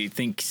I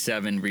think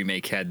 7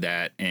 Remake had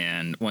that,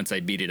 and once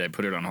I beat it, I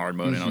put it on hard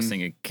mode, and I was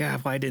thinking,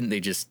 God, why didn't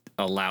they just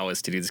allow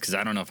us to do this? Because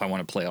I don't know if I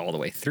want to play all the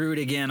way through it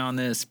again on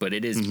this, but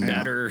it is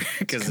better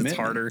because it's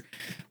harder.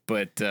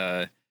 But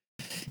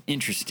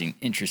interesting.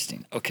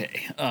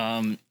 Okay.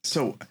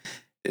 So,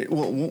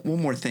 one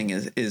more thing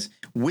is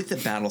with the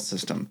battle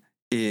system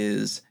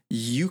is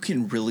you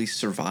can really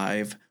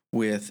survive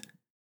with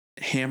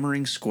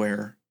hammering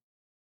square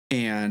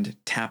and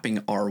tapping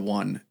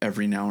R1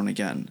 every now and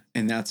again,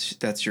 and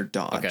that's your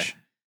dodge.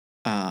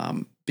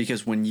 Okay.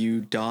 Because when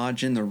you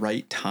dodge in the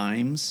right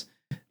times,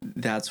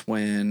 that's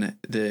when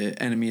the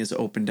enemy is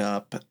opened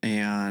up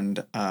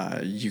and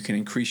you can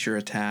increase your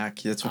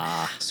attack. That's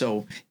what,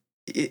 so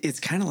it's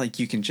kind of like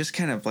you can just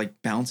kind of like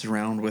bounce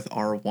around with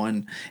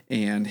R1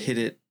 and hit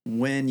it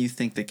when you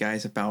think the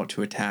guy's about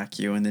to attack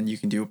you, and then you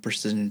can do a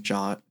precision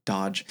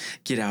dodge,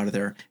 get out of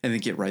there, and then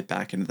get right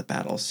back into the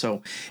battle.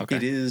 So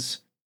it is.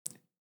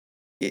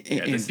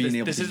 Being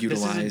able to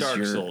utilize this isn't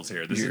Dark Souls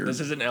here. This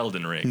isn't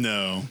Elden Ring.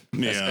 No,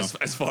 yeah.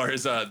 As far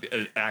as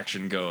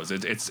action goes,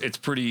 it's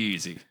pretty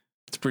easy.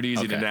 It's pretty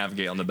easy to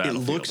navigate on the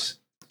battlefield.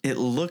 It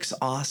looks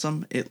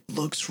awesome. It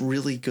looks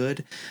really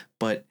good,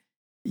 but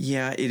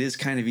yeah, it is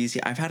kind of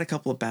easy. I've had a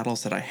couple of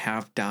battles that I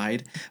have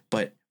died,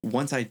 but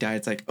once I die,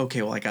 it's like,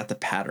 okay, well, I got the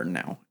pattern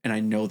now, and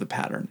I know the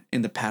pattern.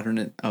 And the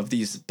pattern of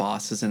these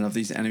bosses and of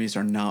these enemies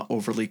are not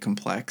overly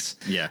complex.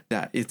 Yeah.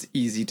 That it's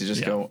easy to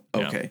just go,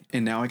 okay. Yeah.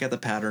 And now I got the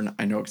pattern.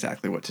 I know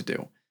exactly what to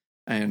do.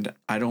 And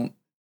I don't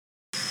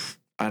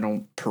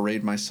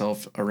parade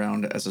myself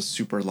around as a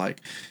super like,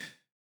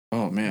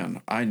 oh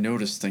man, I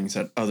notice things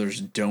that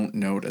others don't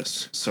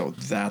notice. So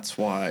that's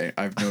why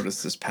I've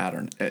noticed this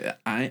pattern.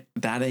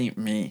 That ain't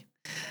me.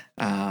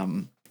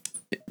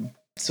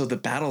 So the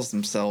battles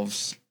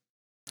themselves,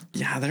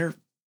 yeah, they're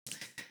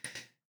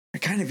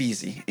kind of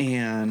easy,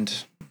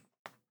 and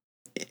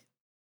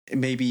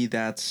maybe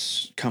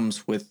that's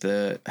comes with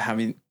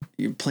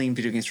playing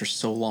video games for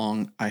so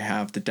long. I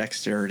have the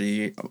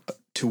dexterity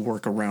to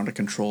work around a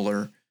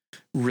controller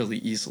really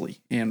easily,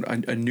 and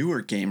a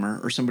newer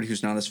gamer or somebody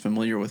who's not as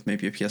familiar with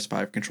maybe a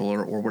PS5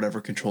 controller or whatever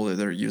controller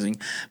they're using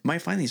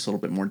might find these a little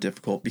bit more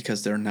difficult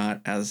because they're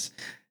not as,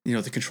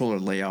 the controller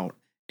layout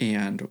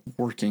and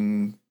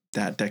working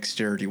that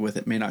dexterity with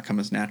it may not come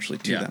as naturally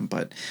to them.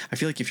 But I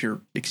feel like if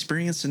you're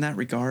experienced in that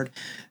regard,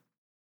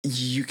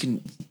 you can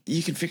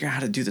figure out how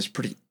to do this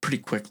pretty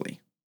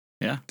quickly.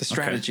 Yeah. The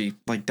strategy,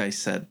 like Dice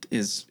said,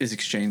 is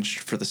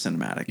exchanged for the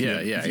cinematic.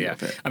 Yeah.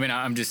 I mean,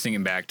 I'm just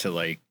thinking back to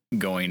like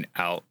going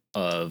out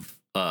of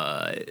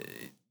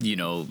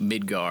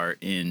Midgar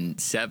in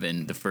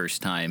 7 the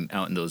first time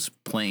out in those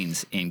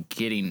plains and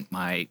getting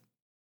my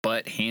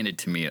butt handed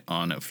to me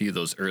on a few of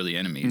those early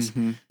enemies.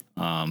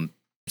 Mm-hmm.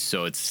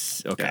 So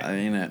it's okay. Yeah,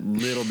 ain't it? A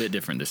little bit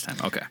different this time.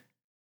 Okay.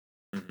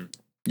 Mm-hmm.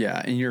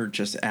 Yeah, and you're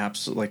just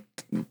absolutely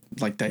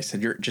like Dice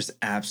said, you're just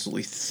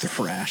absolutely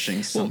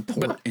thrashing some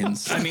poor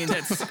insect. I mean,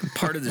 that's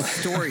part of the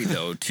story,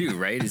 though, too,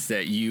 right? Is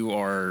that you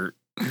are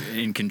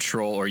in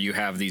control, or you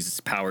have these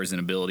powers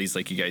and abilities,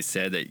 like you guys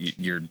said, that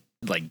you're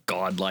like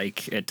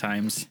godlike at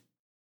times.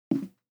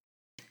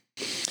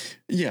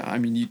 Yeah, I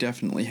mean, you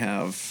definitely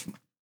have.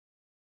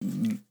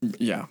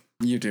 Yeah,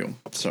 you do.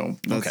 So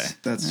that's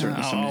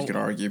certainly something you could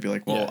argue. Be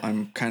like, well,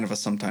 I'm kind of a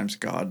sometimes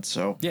god,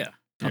 so yeah.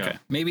 Okay.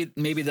 Yeah.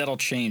 Maybe that'll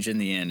change in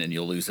the end, and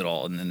you'll lose it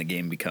all, and then the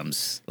game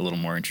becomes a little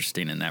more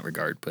interesting in that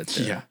regard. But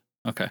yeah.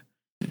 Okay.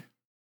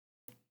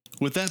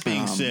 With that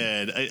being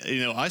said,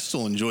 I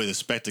still enjoy the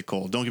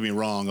spectacle. Don't get me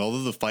wrong.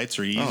 Although the fights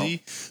are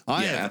easy,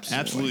 I have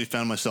absolutely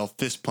found myself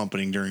fist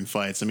pumping during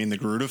fights. I mean, the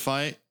Garuda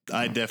fight,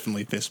 I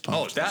definitely fist pumped.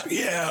 Oh, that's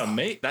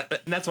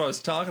what I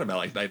was talking about.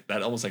 Like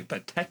that almost like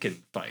that Tekken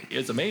fight.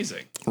 It's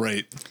amazing.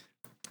 Right.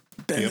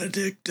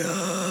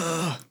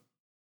 Benedicta.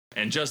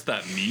 And just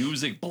that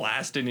music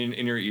blasting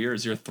in your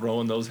ears, you're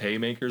throwing those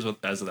haymakers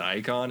as an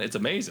icon. It's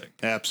amazing.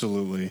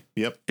 Absolutely.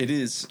 Yep. It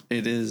is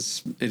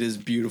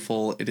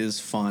beautiful. It is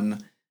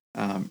fun.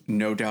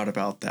 No doubt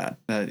about that.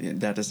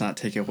 That does not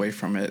take away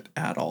from it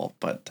at all.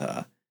 But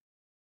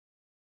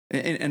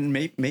and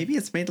maybe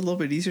it's made a little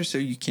bit easier so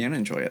you can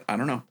enjoy it. I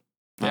don't know.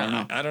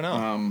 I don't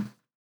know.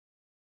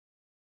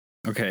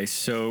 Okay,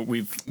 so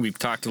we've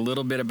talked a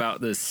little bit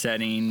about the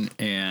setting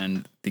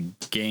and the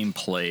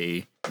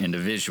gameplay and the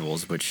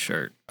visuals,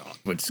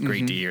 what's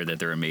great to hear that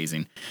they're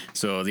amazing.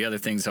 So the other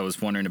things I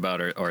was wondering about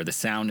are the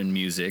sound and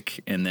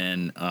music, and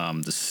then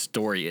the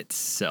story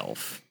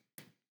itself.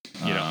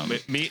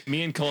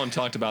 Me and Colin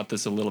talked about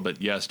this a little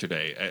bit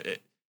yesterday.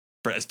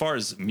 As far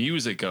as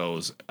music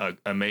goes,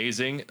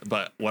 amazing.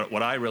 But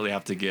what I really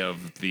have to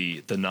give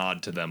the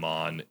nod to them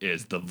on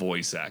is the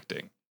voice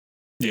acting.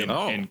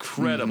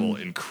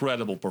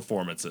 Incredible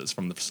performances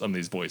from some of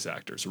these voice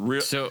actors.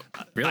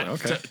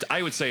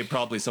 I would say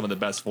probably some of the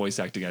best voice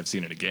acting I've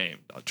seen in a game,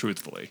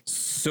 truthfully.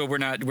 So we're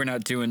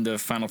not doing the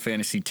Final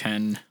Fantasy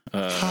X,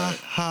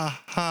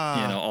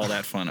 all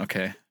that fun.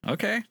 Okay,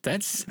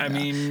 that's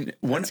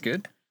that's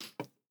good.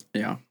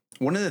 Yeah.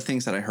 One of the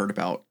things that I heard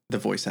about the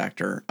voice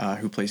actor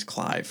who plays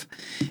Clive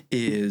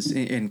is,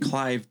 and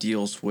Clive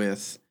deals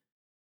with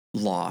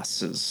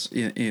losses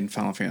in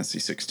Final Fantasy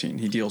XVI.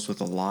 He deals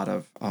with a lot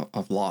of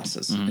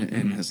losses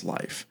in his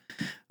life.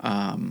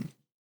 I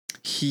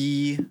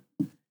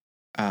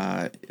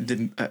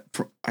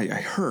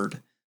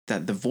heard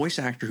that the voice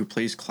actor who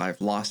plays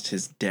Clive lost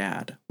his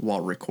dad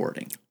while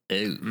recording.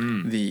 That's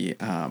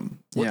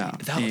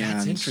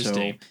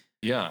interesting.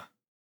 So,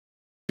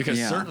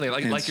 because certainly,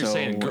 like you're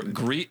saying,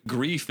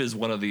 grief is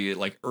one of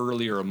the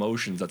earlier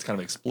emotions that's kind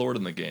of explored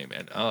in the game,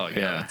 and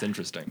that's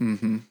interesting.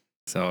 Mm-hmm.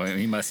 So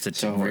he must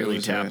have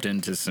really tapped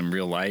into some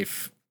real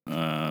life.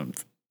 Man,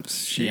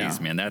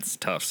 that's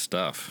tough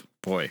stuff,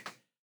 boy.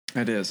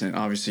 It is, and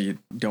obviously you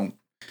don't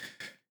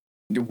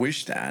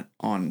wish that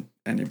on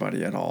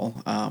anybody at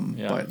all.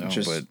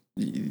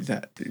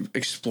 That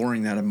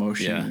exploring that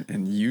emotion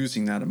and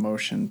using that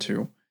emotion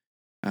to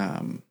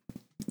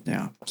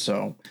Yeah.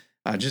 So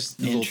just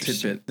a little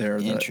tidbit there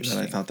that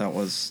I thought that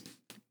was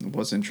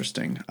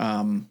interesting.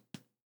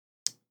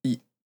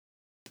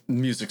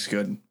 Music's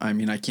good. I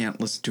mean, I can't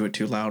listen to it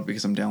too loud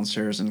because I'm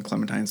downstairs and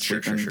Clementine's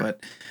sleeping, sure. But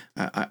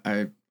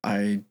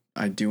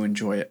I do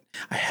enjoy it.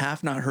 I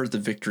have not heard the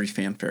victory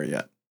fanfare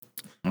yet.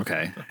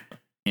 Okay.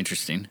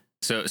 Interesting.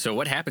 So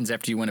what happens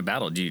after you win a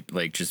battle? Do you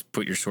like just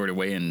put your sword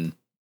away and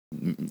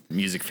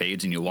music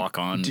fades and you walk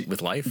on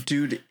with life?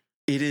 Dude,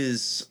 it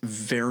is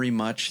very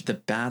much the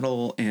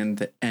battle and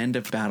the end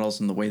of battles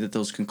and the way that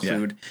those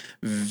conclude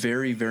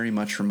very, very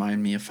much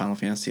remind me of Final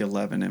Fantasy XI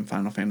and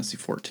Final Fantasy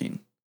XIV.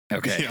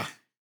 Okay. Yeah.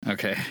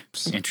 Okay.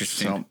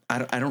 Interesting. So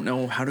I don't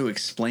know how to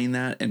explain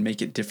that and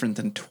make it different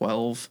than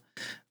 12.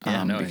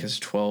 Because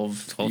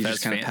 12 you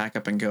just kind of pack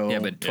up and go. Yeah,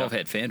 but 12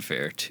 had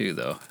fanfare too,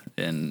 though.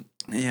 And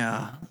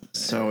yeah,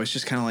 so it's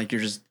just kind of like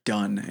you're just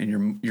done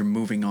and you're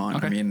moving on.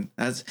 Okay. I mean,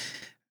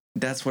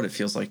 that's what it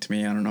feels like to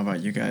me. I don't know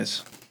about you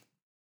guys.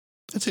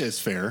 I'd say it's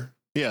fair.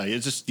 Yeah,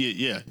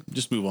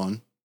 just move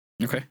on.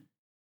 Okay.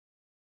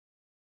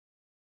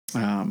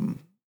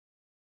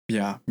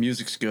 Yeah,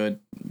 music's good,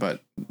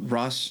 but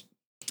Ross,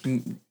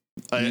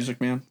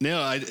 music man. No,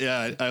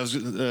 I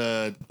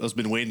was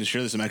been waiting to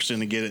share this. I'm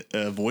actually going to get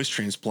a voice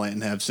transplant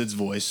and have Sid's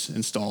voice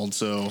installed.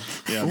 So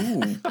yeah,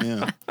 ooh.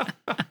 Yeah.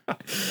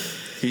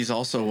 He's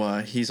also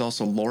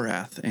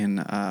Lorath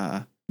in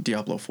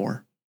Diablo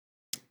 4.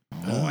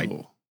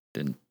 Oh,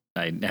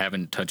 I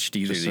haven't touched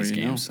either of these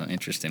games. So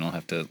interesting. I'll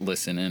have to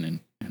listen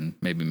in and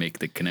maybe make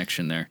the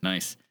connection there.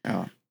 Nice.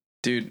 Oh,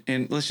 dude,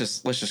 and let's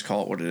just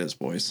call it what it is,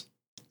 boys.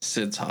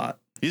 Sid's hot.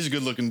 He's a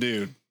good looking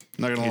dude.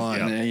 Not gonna lie.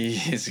 Yeah,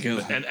 he's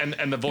good.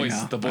 And the voice,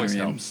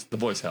 helps. The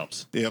voice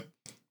helps. Yep.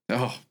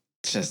 Oh,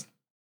 just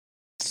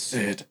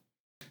Sid.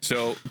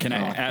 So can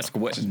I ask,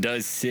 what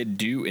does Sid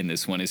do in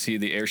this one? Is he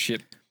the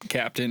airship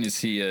captain? Is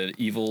he an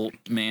evil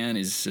man?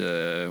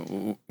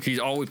 He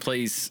always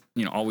plays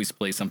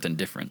something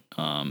different.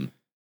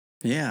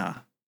 Yeah.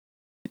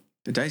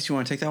 Dice, you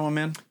want to take that one,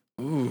 man?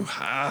 Ooh,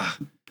 I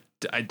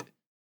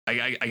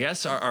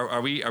guess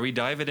are we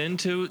diving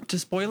into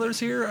spoilers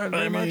here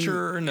very much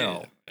or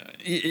no?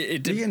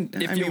 We can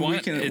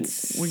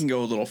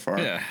go a little far.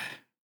 Yeah.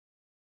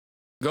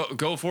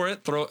 Go for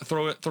it. Throw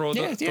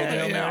the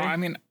Hail Mary. I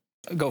mean,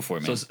 go for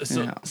it, man.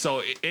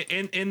 So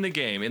in the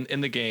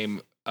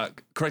game,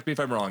 correct me if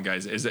I'm wrong,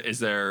 guys. Is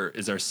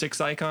there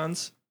 6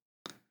 icons?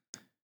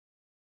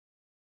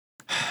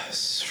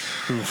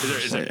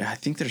 I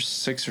think there's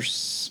 6 or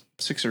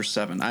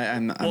 7.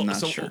 I'm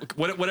not sure.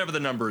 Whatever the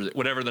number is,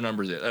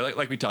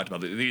 like we talked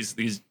about,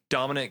 these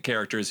dominant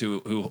characters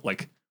who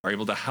like are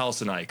able to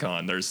house an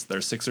icon. There's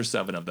 6 or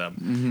 7 of them,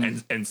 mm-hmm.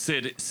 and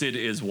Sid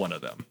is one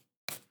of them.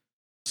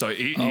 So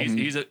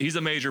he's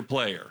a major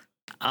player.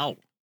 Oh.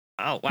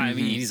 Well, I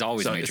mean, he's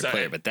always a major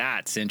player, but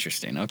that's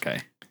interesting.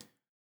 Okay.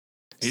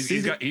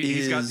 He's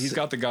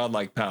got the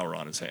godlike power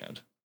on his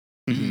hand.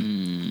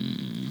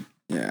 Mm.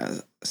 Yeah,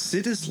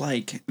 Sid is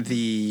like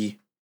the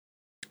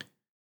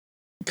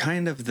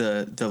kind of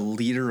the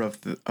leader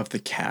of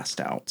the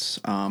cast outs.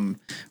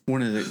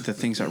 One of the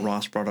things that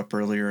Ross brought up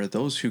earlier,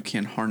 those who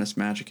can harness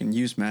magic and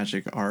use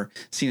magic are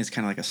seen as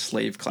kind of like a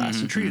slave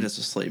class and treated as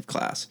a slave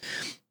class.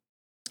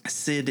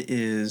 Sid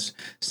is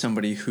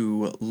somebody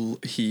who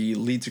he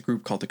leads a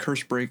group called the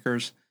Curse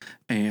Breakers,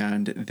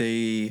 and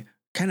they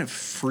kind of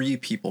free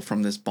people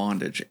from this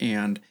bondage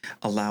and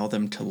allow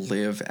them to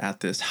live at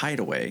this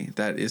hideaway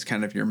that is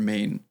kind of your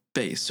main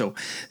base. So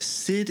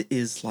Sid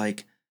is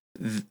like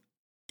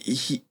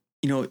he's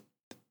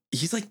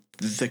like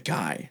the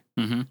guy.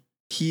 Mm-hmm.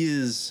 He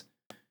is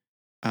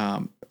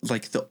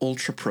like the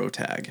ultra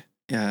protag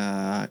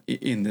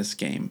in this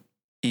game,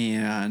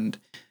 and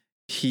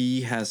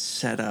he has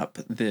set up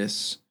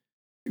this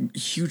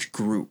huge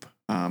group,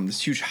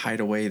 this huge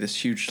hideaway,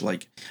 this huge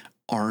like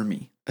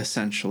army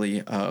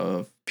essentially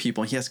of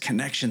people. He has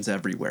connections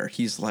everywhere.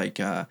 He's like,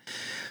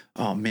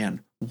 oh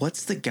man,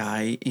 what's the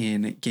guy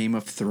in Game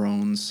of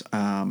Thrones?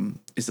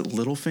 Is it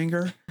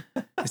Littlefinger?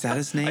 Is that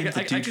his name?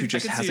 The dude who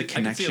just has a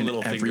connection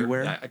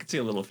everywhere. I could see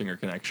a Littlefinger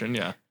connection.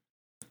 Yeah,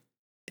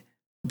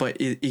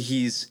 but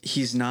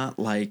he's not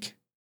like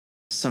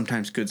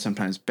sometimes good,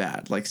 sometimes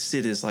bad. Like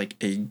Sid is like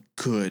a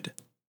good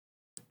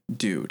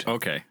dude.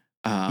 Okay.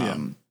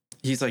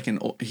 He's like an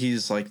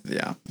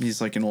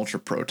ultra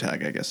pro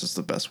tag, I guess is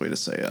the best way to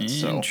say it.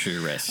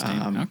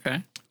 Interesting.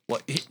 Okay. Well,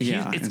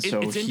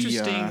 it's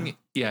interesting.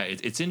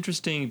 It's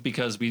interesting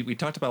because we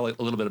talked about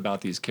a little bit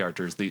about these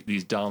characters,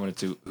 these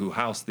dominants who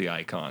house the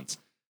icons.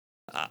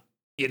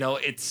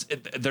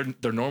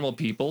 They're normal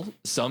people.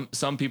 Some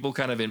people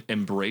kind of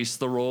embrace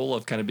the role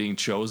of kind of being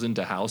chosen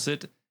to house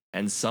it,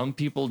 and some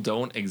people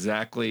don't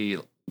exactly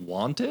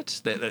want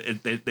it.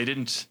 They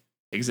didn't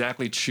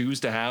exactly choose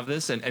to have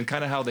this, and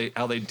kind of how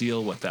they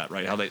deal with that,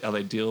 right? How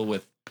they deal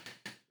with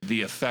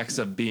the effects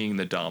of being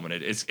the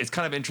dominant. It's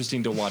kind of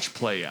interesting to watch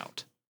play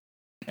out.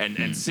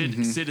 And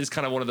Sid is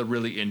kind of one of the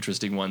really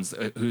interesting ones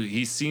who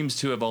he seems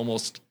to have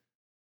almost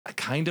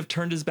kind of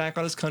turned his back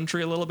on his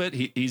country a little bit.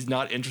 He's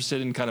not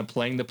interested in kind of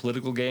playing the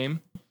political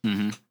game.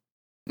 Mm-hmm.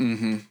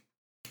 Mm-hmm.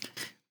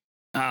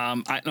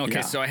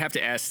 So I have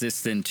to ask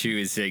this then too: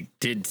 is like,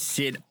 did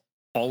Sid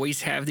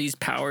always have these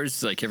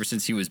powers, like ever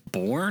since he was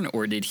born,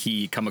 or did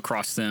he come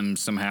across them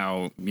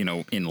somehow,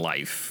 in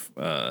life,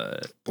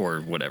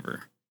 or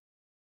whatever?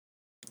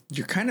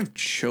 You're kind of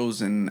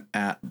chosen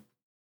at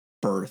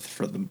birth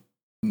for the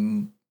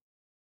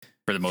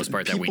most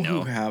part that we people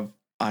know. Who have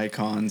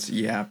icons.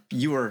 Yeah,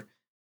 you were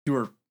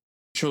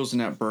chosen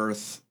at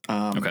birth.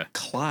 Okay.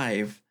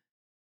 Clive,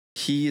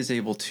 he is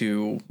able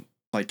to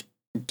like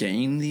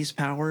gain these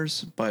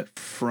powers, but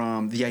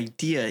from the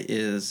idea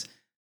is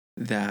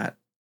that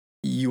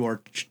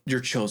you're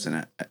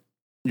chosen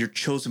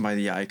by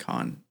the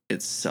icon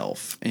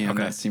itself, and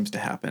that seems to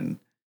happen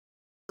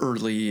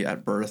early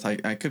at birth.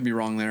 I could be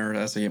wrong there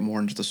as I get more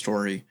into the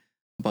story,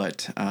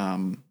 but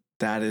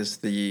that is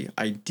the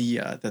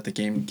idea that the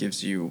game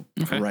gives you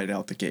right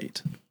out the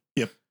gate.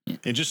 Yep.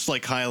 And just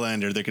like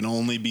Highlander, there can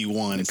only be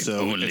one.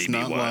 So it's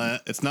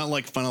not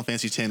like Final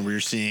Fantasy X where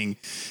you're seeing,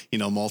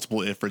 multiple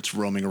Ifrits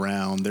roaming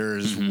around.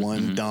 There's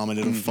one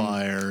dominant of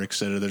fire,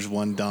 etc. There's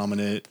one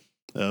dominant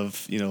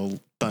of,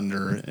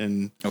 thunder.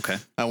 And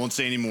I won't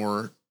say any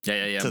more.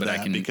 Yeah. To but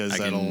that because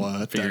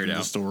that'll figure it out.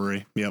 The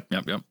story. Yep.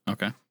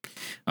 Okay.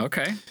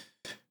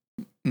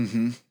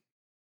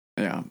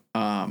 Yeah.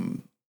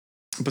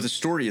 But the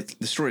story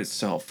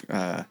itself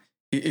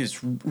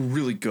is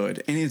really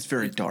good, and it's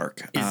very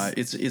dark.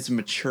 It's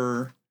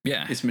mature.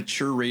 Yeah. It's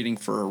mature rating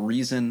for a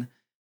reason.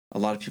 A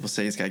lot of people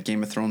say it's got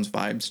Game of Thrones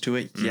vibes to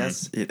it.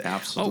 Yes, it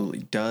absolutely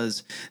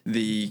does.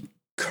 The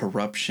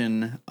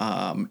corruption,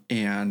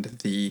 and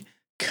the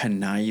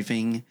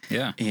conniving,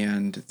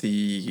 and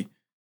the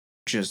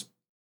just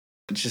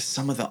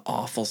some of the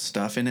awful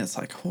stuff in it. It's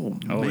like,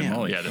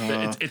 man.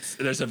 Yeah,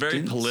 there's a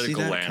very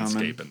political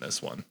landscape in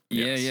this one.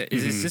 Yeah.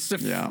 Is this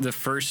the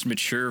first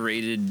mature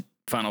rated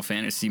Final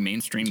Fantasy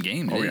mainstream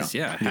game? It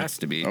has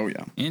to be. Oh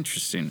yeah.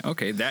 Interesting.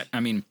 Okay,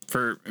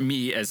 for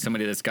me as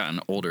somebody that's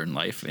gotten older in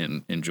life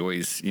and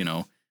enjoys,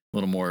 a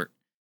little more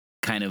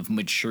kind of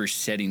mature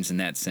settings in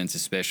that sense,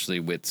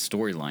 especially with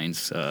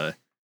storylines,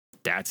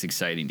 that's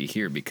exciting to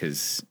hear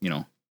because,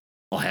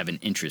 I'll have an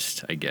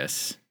interest, I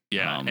guess.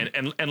 Yeah,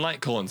 and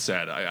like Colin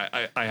said,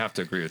 I have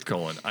to agree with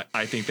Colin.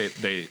 I think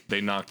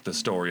they knocked the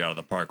story out of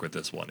the park with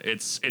this one.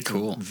 It's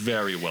cool.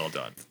 Very well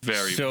done.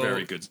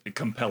 Very good,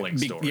 compelling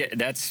story. Yeah,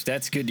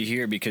 that's good to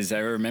hear because I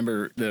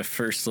remember the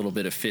first little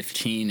bit of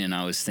 15 and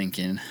I was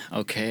thinking,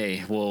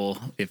 okay, well,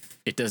 if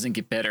it doesn't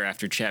get better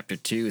after chapter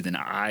 2, then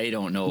I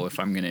don't know if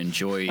I'm going to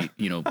enjoy,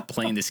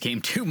 playing this game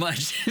too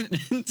much.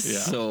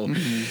 So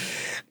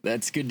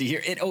that's good to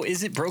hear. And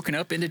is it broken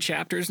up into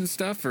chapters and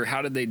stuff, or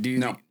how did they do?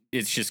 No.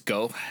 It's just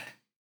go.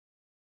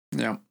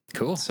 Yeah.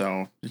 Cool.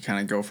 So you kind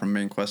of go from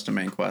main quest to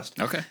main quest.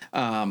 Okay.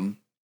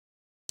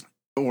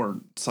 Or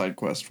side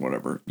quest,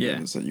 whatever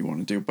it is that you want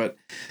to do. But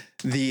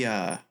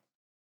the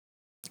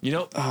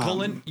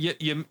Colin,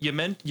 you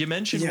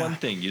mentioned one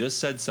thing. You just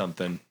said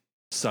something.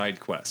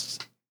 Side quests.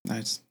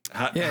 Nice.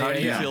 How do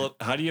you feel?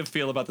 How do you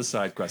feel about the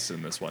side quests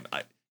in this one?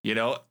 If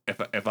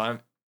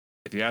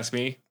you ask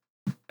me,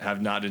 I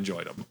have not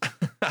enjoyed them.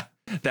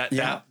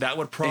 That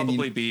would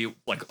probably be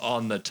like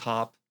on the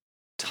top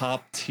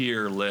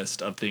tier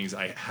list of things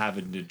I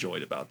haven't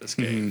enjoyed about this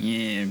game.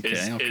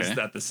 Is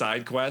that the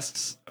side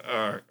quests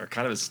are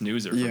kind of a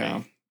snoozer for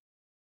me.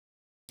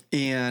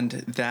 And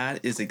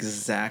that is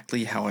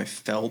exactly how I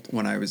felt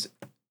when I was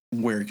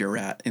where you're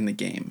at in the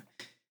game.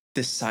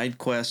 The side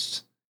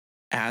quests,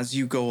 as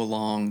you go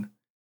along,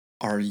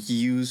 are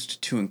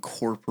used to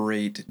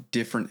incorporate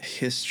different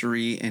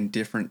history and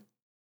different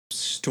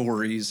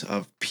stories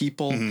of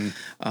people,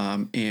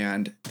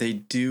 and they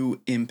do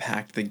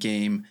impact the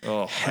game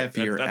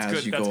heavier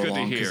as you go along. That's good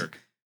to hear.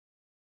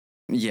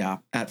 Yeah,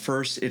 at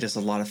first it is a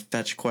lot of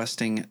fetch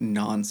questing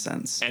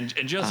nonsense and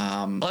just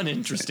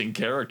uninteresting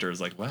characters.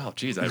 Like, wow,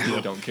 geez, I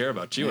really don't care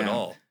about you at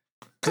all.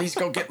 Please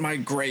go get my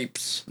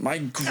grapes. My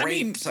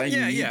grapes. I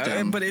need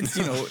them. But it's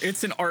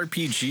it's an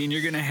RPG, and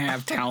you're gonna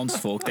have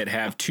townsfolk that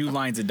have 2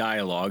 lines of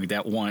dialogue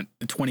that want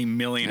 20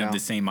 million of the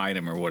same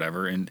item or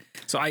whatever. And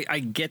so I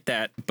get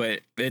that,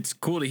 but it's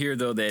cool to hear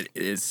though that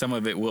some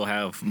of it will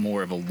have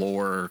more of a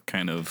lore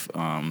kind of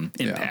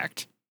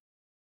impact.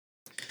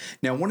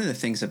 Now, one of the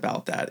things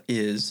about that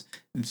is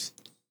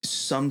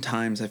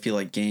sometimes I feel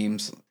like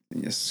games,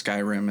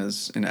 Skyrim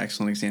is an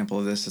excellent example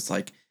of this. It's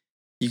like,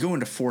 you go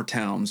into 4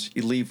 towns,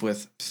 you leave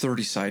with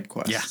 30 side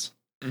quests.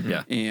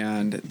 Yeah.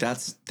 And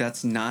that's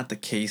not the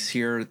case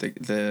here.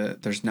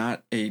 There's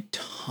not a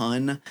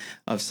ton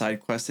of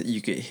side quests that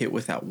you get hit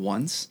with at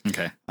once.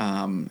 Okay.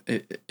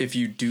 If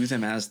you do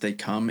them as they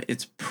come,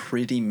 it's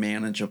pretty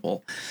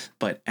manageable.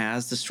 But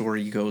as the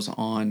story goes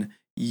on,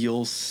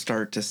 you'll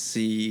start to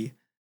see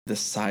the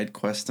side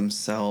quests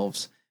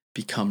themselves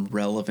become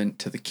relevant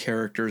to the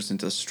characters and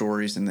to the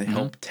stories, and they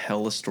help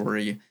tell a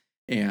story.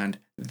 And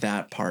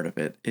that part of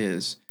it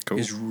is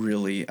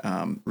really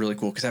really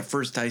cool. Because at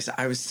first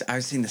I was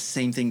saying the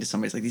same thing to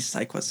somebody. It's like, these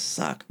side quests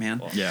suck,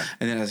 man. Yeah.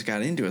 And then as I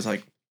got into it, it's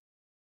like,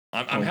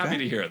 I'm happy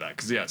to hear that,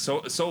 because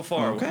so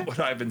far what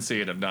I've been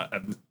seeing have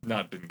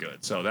not been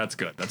good. So that's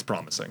good. That's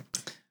promising.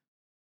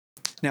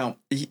 Now,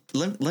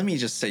 let me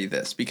just say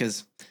this,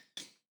 because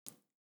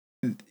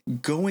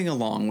going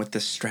along with the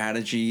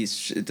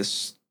strategies,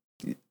 this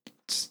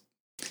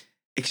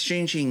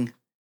exchanging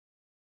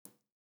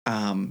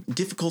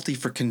difficulty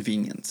for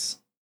convenience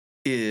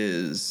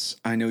is,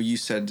 I know you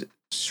said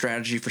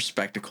strategy for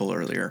spectacle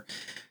earlier.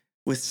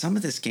 With some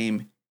of this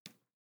game,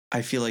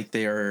 I feel like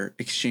they are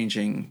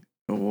exchanging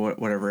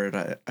whatever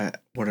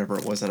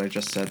it was that I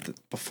just said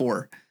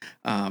before,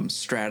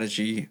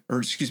 strategy, or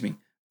excuse me,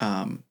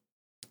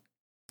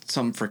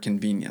 some for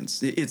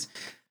convenience. It's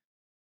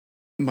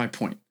my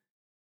point.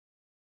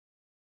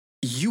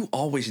 You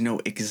always know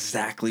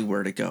exactly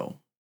where to go.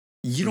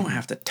 You don't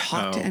have to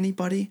talk to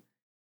anybody.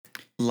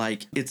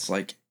 Like, it's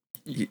like,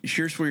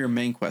 here's where your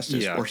main quest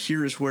is, or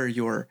here's where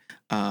your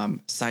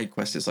side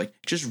quest is. Like,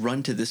 just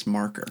run to this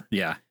marker.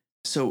 Yeah.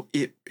 So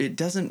it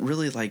doesn't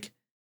really, like,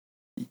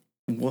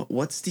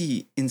 what's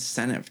the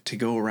incentive to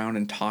go around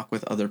and talk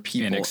with other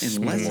people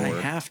unless I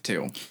have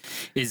to?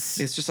 It's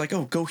just like,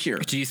 oh, go here.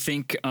 Do you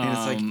think? And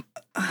it's like,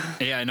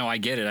 yeah, no, I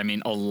get it. I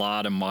mean, a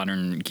lot of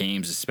modern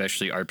games,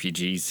 especially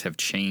RPGs, have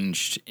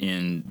changed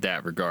in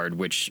that regard,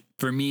 which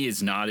for me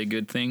is not a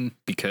good thing,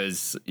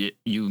 because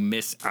you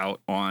miss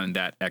out on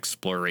that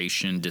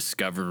exploration,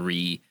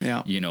 discovery.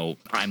 Yeah. You know,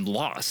 I'm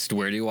lost.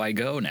 Where do I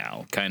go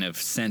now? Kind of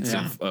sense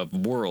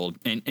of world.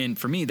 And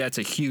for me, that's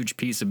a huge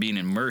piece of being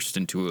immersed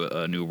into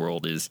a new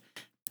world. Is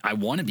I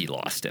want to be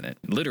lost in it,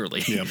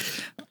 literally.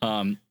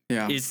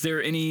 Yeah. Is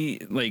there any,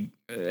 like,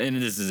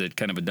 and this is a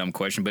kind of a dumb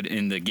question, but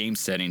in the game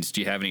settings, do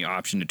you have any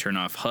option to turn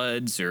off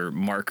HUDs or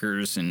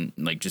markers and,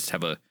 like, just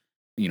have a,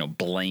 you know,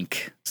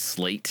 blank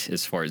slate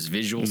as far as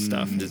visual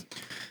stuff?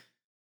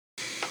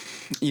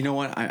 You know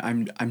what?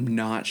 I'm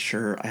not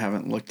sure. I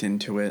haven't looked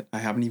into it. I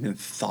haven't even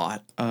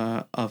thought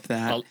of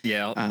that.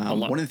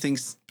 One of the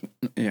things.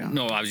 Yeah.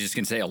 No, I was just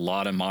gonna say, a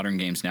lot of modern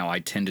games now, I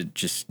tend to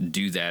just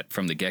do that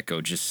from the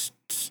get-go, just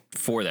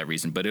for that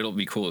reason. But it'll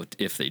be cool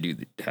if they do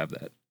have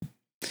that.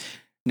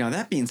 Now,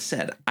 that being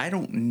said, I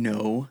don't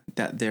know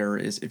that there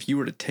is, if you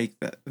were to take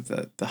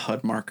the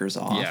HUD markers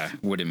off. Yeah,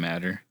 would it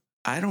matter?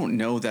 I don't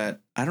know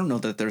that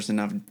there's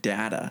enough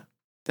data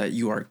that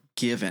you are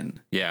given.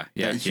 That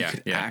you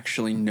could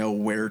actually know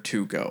where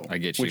to go. I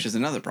get you. Which is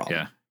another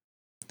problem.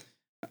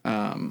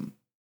 Yeah.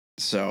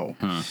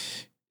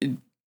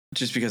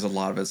 Just because a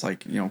lot of it's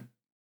like, you know,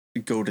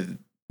 go to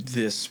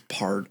this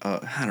part.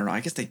 I don't know.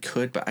 I guess they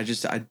could, but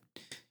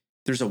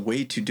there's a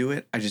way to do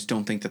it. I just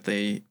don't think that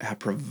they have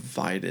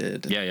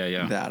provided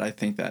that. I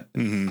think that,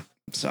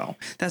 so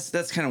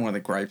that's kind of one of the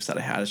gripes that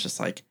I had. It's just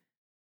like,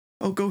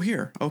 oh, go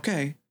here.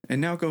 Okay. And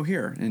now go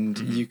here. And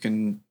you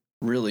can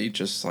really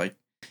just, like,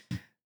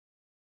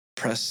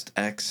 press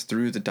X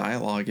through the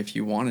dialogue if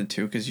you wanted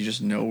to, because you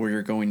just know where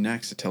you're going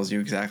next. It tells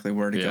you exactly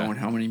where to go and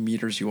how many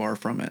meters you are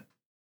from it.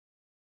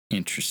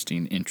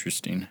 Interesting.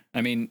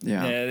 I mean,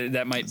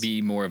 that might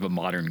be more of a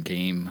modern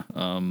game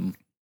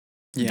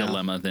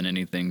dilemma than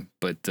anything,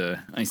 but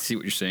I see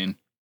what you're saying.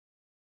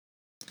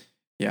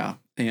 Yeah,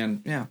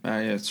 and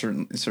it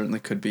certainly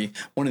could be.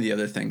 One of the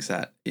other things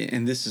that,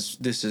 and this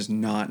is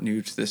not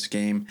new to this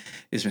game,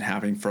 has been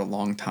happening for a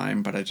long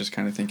time, but I just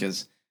kind of think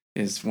is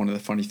one of the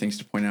funny things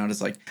to point out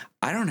is, like,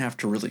 I don't have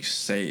to really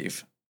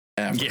save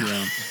ever.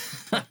 Yeah.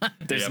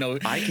 There's no.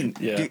 I can.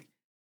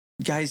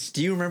 Guys,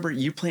 do you remember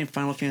you playing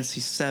Final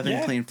Fantasy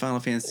VII, playing Final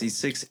Fantasy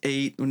 6,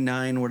 8,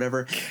 9,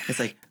 whatever? It's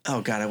like,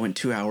 oh god, I went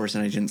 2 hours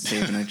and I didn't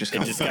save, and I just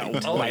got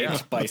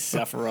wiped by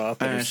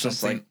Sephiroth. And it's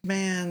just like,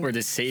 man, or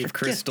the save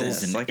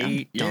crystals and like,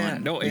 8.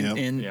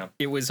 And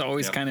it was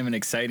always kind of an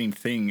exciting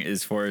thing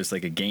as far as,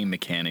 like, a game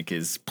mechanic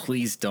is,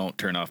 please don't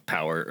turn off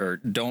power, or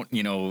don't,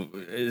 you know,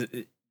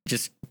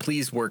 just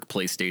please work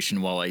PlayStation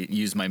while I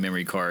use my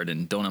memory card,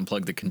 and don't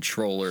unplug the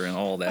controller and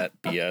all that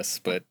BS.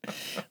 But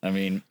I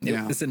mean,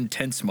 it's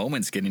intense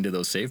moments getting to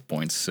those save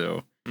points.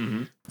 So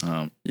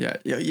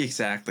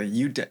exactly.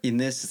 In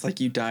this, it's like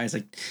you die. It's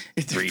like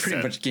it's pretty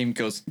much game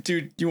goes,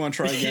 dude. You want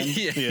to try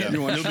again?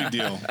 No big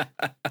deal.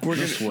 We're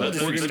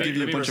gonna give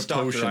you a bunch of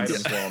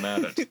potions while I'm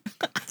at it.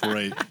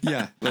 Right.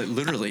 Yeah,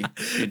 literally,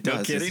 it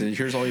does.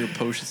 Here's all your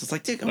potions. It's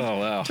like, oh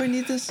wow, do I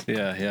need this?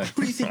 Yeah.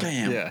 Who do you think I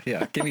am?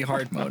 Yeah. Give me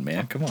hard mode,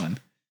 man. Come on.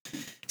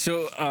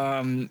 So,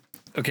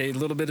 okay, a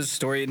little bit of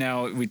story.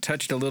 Now, we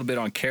touched a little bit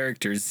on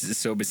characters.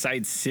 So,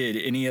 besides Sid,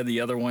 any of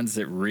the other ones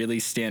that really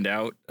stand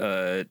out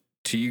to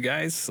you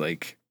guys?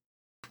 Like,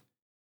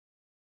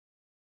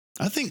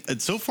 I think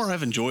so far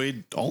I've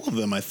enjoyed all of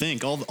them. I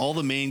think all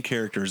the main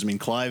characters. I mean,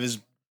 Clive has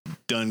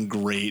done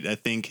great. I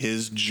think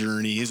his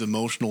journey, his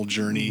emotional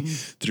journey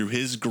through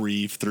his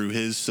grief, through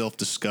his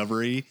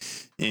self-discovery,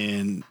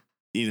 and,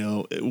 you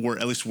know,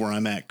 at least where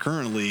I'm at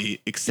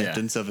currently,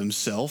 acceptance of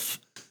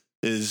himself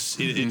is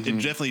it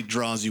definitely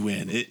draws you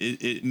in.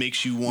 It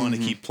makes you want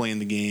to keep playing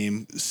the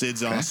game.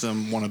 Sid's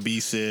awesome. Want to be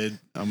Sid.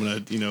 I'm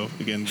gonna, you know,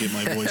 again get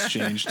my voice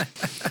changed.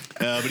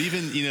 But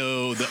even, you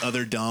know, the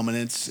other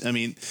dominants. I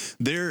mean,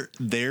 their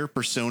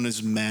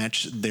personas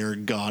match their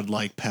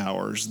godlike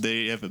powers.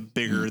 They have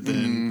bigger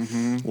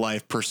than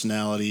life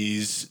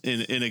personalities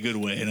in a good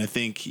way. And I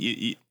think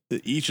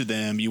each of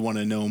them, you want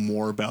to know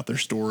more about their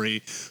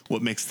story,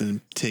 what makes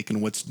them tick,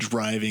 and what's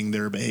driving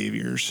their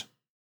behaviors.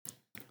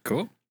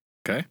 Cool.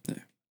 Okay.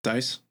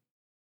 Dice.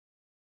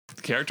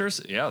 The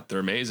characters, yeah, they're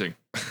amazing.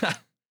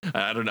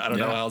 I don't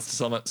know how else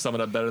to sum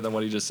it up better than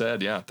what he just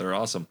said. Yeah, they're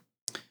awesome.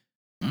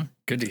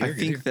 Good to hear. I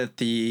think that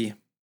the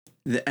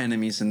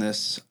enemies in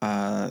this,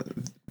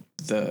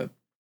 the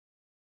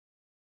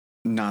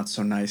not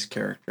so nice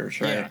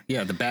characters, right?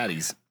 Yeah, the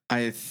baddies.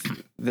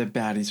 The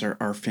baddies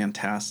are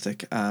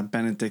fantastic.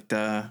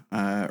 Benedicta,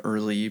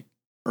 early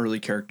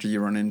character you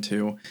run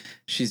into,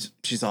 she's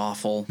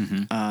awful.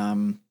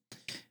 Mm-hmm.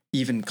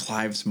 Even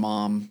Clive's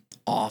mom,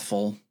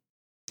 awful.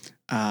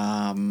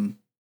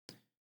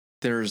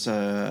 There's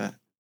a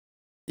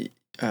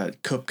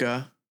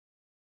Kupka,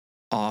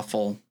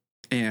 awful.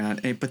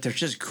 But they're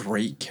just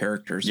great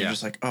characters. They're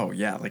just like, oh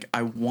yeah, like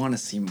I want to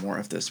see more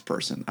of this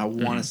person. I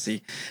want to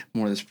see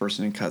more of this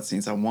person in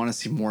cutscenes. I want to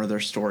see more of their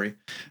story.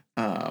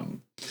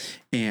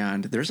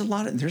 And there's a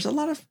lot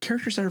of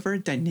characters that are very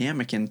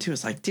dynamic in too.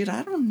 It's like, dude,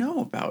 I don't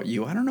know about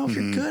you. I don't know if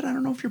you're good. I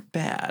don't know if you're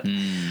bad.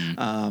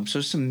 So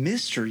there's some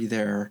mystery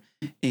there,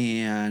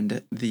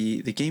 and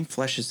the game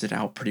fleshes it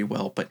out pretty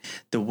well. But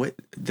what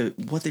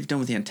they've done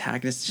with the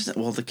antagonists,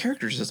 the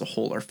characters as a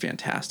whole are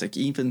fantastic.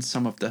 Even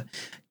some of the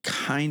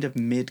kind of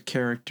mid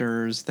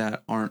characters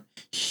that aren't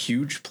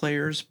huge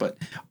players but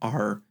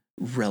are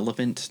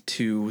relevant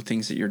to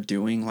things that you're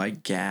doing,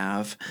 like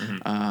Gav,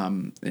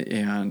 and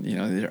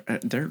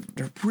they're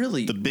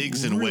really the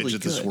Biggs and really Wedge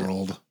of this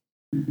world.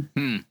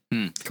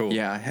 Cool.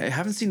 Yeah, I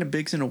haven't seen a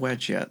Biggs and a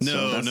Wedge yet.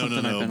 No.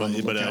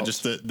 But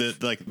just the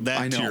like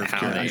that tier of how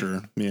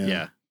character.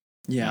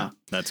 Yeah,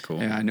 that's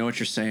cool. Yeah, I know what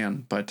you're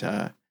saying, but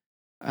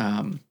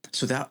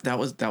so that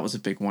was a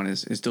big one.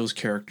 Is those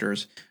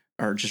characters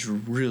are just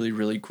really,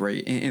 really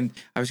great. And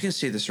I was going to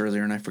say this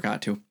earlier and I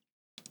forgot to.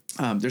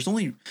 There's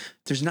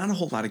not a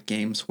whole lot of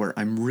games where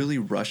I'm really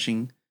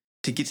rushing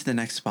to get to the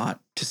next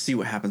spot to see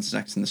what happens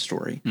next in the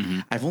story.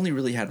 I've only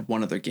really had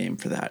one other game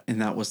for that,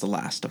 and that was The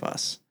Last of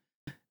Us.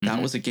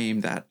 That was a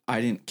game that I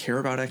didn't care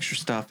about extra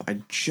stuff.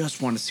 I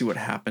just wanted to see what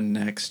happened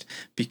next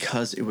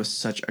because it was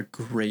such a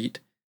great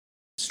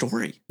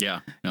story.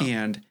 Yeah. No.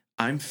 And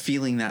I'm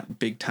feeling that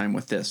big time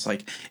with this.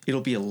 Like,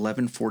 it'll be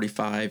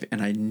 11:45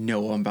 and I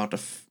know I'm about to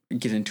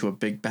get into a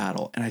big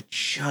battle, and I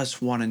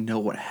just want to know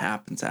what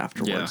happens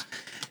afterwards.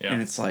 Yeah. And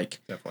it's like,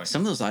 Definitely.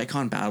 some of those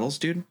icon battles,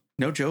 dude,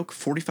 no joke,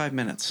 45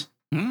 minutes.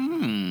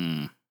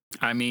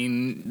 I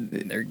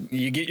mean,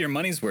 you get your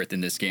money's worth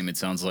in this game, it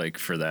sounds like,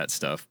 for that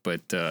stuff,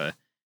 but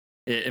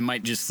it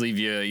might just leave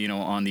you,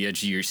 on the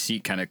edge of your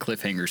seat, kind of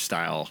cliffhanger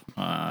style,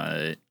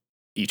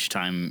 each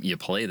time you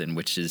play them,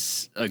 which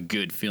is a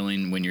good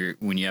feeling when you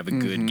have a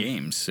good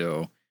game.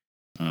 So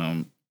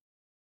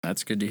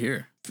that's good to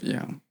hear.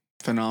 Yeah.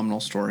 Phenomenal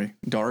story.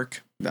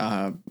 Dark,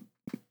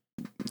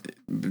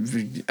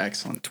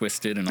 excellent.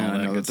 Twisted and all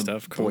that good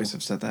stuff. Cool. Boys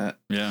have said that.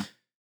 Yeah.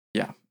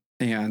 Yeah.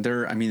 And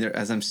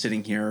as I'm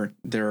sitting here,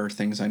 there are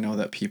things I know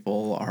that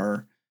people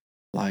are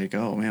like,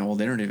 oh man, well,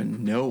 they don't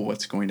even know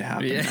what's going to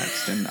happen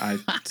next. And I,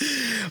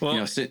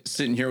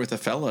 sitting here with the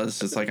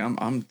fellas, it's like,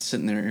 I'm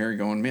sitting there here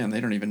going, man,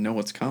 they don't even know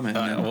what's coming.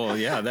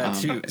 That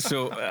too.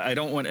 So I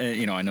don't want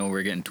to, I know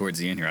we're getting towards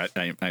the end here.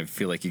 I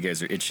feel like you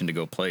guys are itching to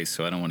go play,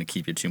 so I don't want to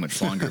keep you too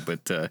much longer,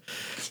 but,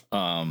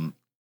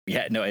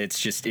 it's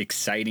just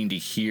exciting to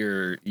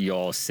hear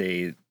y'all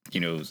say,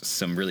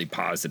 some really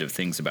positive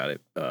things about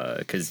it.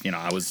 Cause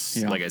I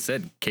was, like I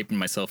said, keeping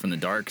myself in the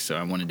dark. So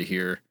I wanted to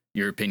hear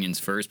your opinions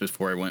first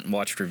before I went and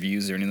watched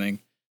reviews or anything.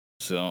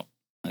 So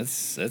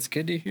that's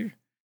good to hear.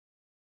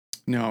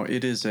 No,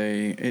 it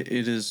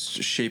is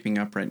shaping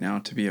up right now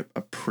to be a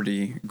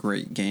pretty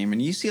great game.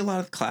 And you see a lot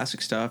of the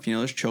classic stuff,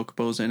 there's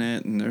chocobos in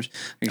it, and there's,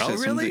 like I said,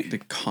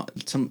 really?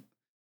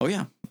 Oh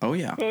yeah.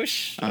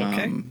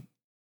 Okay.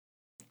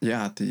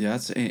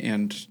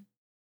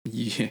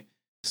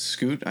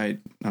 Scoot,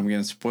 I'm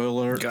gonna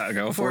spoiler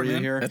go for you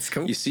here. That's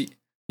cool. You see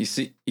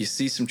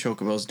some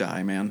chocobos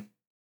die, man.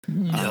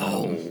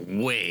 No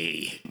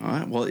way. All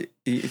right. Well,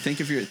 think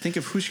of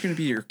who's going to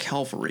be your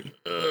cavalry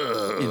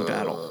in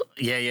battle.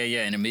 Yeah.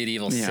 In a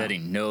medieval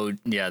setting. No.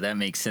 Yeah, that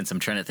makes sense. I'm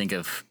trying to think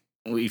of.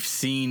 We've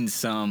seen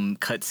some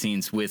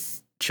cutscenes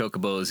with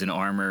chocobos and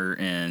armor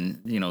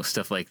and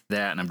stuff like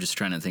that, and I'm just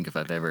trying to think if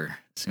I've ever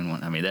seen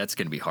one. I mean, that's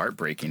going to be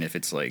heartbreaking if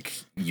it's like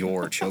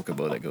your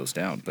chocobo that goes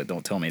down. But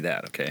don't tell me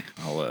that, okay?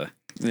 I'll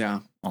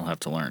have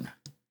to learn.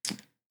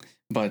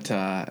 But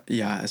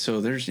so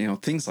there's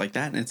things like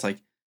that, and it's like.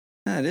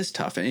 It is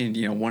tough. And,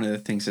 one of the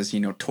things is,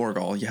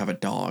 Torgal, you have a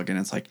dog, and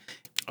it's like,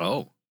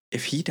 oh,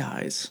 if he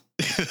dies,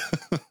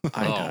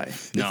 I die.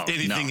 No, if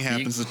anything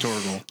happens to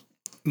Torgal.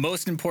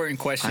 Most important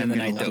question of the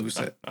night, though.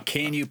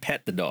 Can you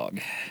pet the dog?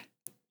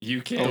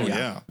 You can. Oh,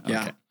 yeah.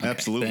 Okay.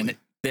 Absolutely.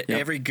 Then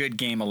every good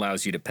game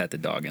allows you to pet the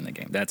dog in the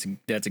game. That's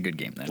a good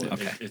game then.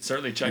 Okay. It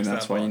certainly checks and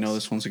that's why box.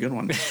 This one's a good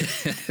one.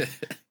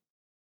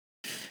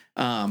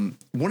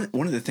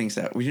 One of the things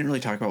that we didn't really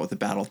talk about with the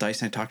battle,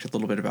 Dice and I talked a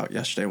little bit about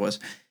yesterday, was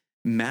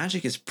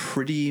magic is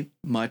pretty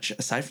much,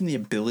 aside from the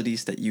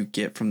abilities that you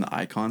get from the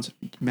icons,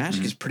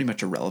 magic is pretty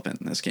much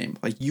irrelevant in this game.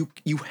 Like you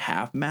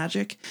have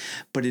magic,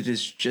 but it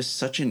is just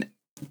such an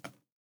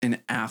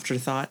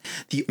afterthought.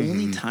 The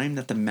only time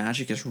that the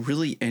magic is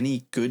really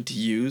any good to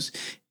use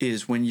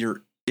is when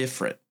you're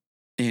Ifrit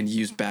and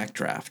use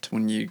backdraft.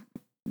 When you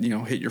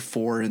hit your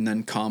 4 and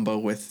then combo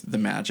with the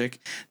magic.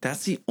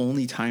 That's the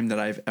only time that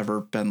I've ever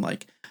been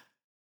like,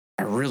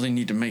 I really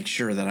need to make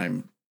sure that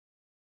I'm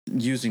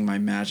using my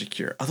magic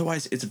here.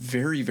 Otherwise, it's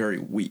very, very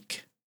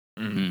weak.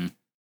 Mm-hmm.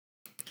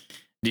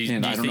 I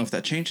don't know if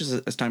that changes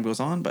as time goes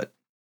on, but.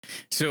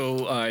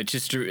 So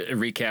just to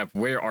recap,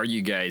 where are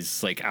you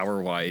guys like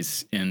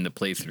hour-wise in the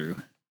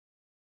playthrough?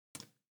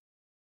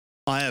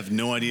 I have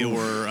no idea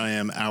where I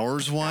am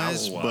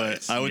hours-wise,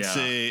 but I would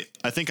say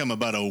I think I'm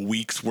about a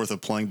week's worth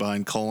of playing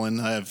behind Cullen.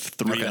 I have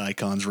 3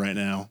 icons right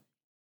now.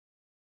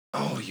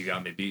 Oh, you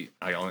got me beat.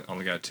 I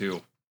only got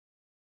 2.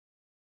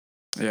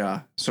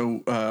 Yeah.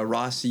 So,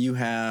 Ross, you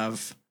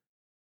have.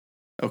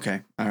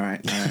 Okay. All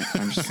right.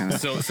 I'm just kind of.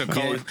 So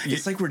Colin,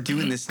 it's like we're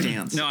doing this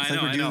dance. No, it's I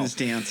like know. we're doing this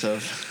dance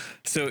of.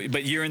 So,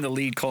 but you're in the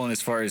lead, Colin,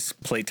 as far as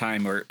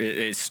playtime or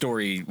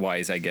story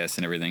wise, I guess,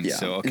 and everything. Yeah.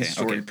 So, okay.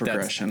 Story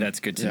progression. That's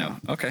good to know.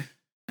 Okay.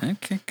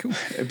 Okay. Cool.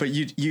 But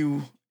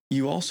you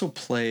also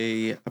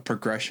play a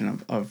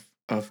progression of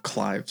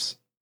Clive's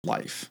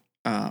life,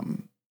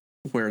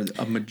 where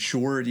a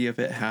majority of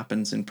it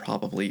happens in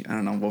probably, I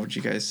don't know, what would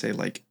you guys say,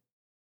 like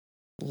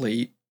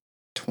late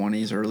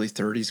 20s, early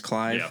 30s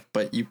Clive,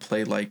 but you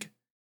play like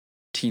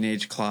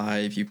teenage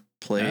Clive, you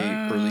play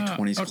early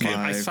 20s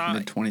Clive,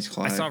 mid 20s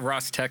Clive. I saw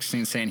Ross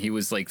texting saying he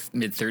was like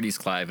mid 30s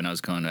Clive, and I was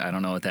going, I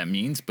don't know what that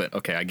means, but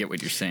okay, I get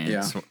what you're saying.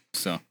 Yeah.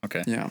 So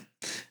okay. Yeah.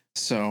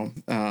 So,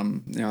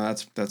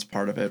 that's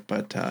part of it,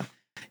 but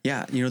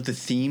the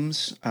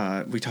themes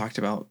we talked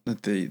about,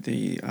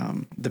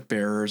 the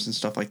bearers and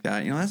stuff like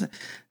that.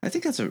 I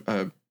think that's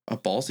a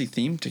ballsy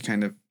theme to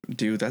kind of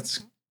do.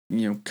 That's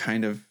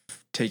kind of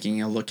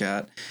taking a look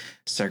at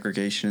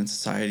segregation in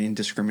society and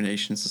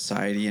discrimination in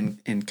society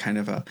and kind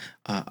of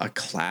a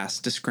class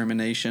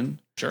discrimination.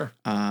 Sure.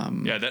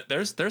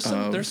 There's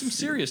some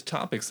serious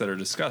topics that are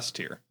discussed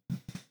here,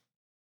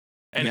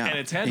 and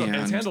it's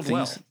handled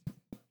well.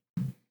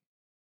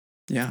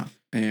 Yeah.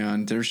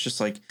 And there's just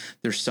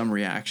there's some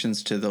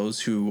reactions to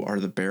those who are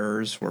the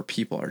bearers where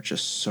people are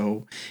just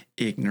so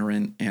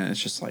ignorant, and it's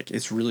just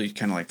it's really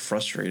kind of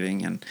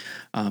frustrating. And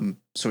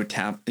so it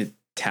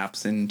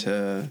taps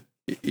into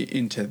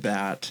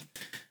that,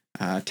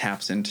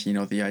 taps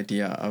into, the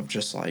idea of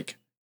just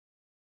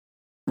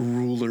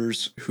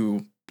rulers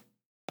who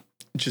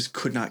just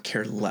could not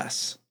care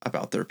less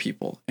about their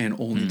people and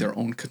only their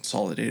own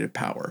consolidated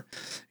power,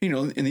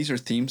 and these are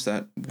themes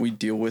that we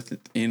deal with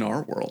in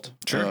our world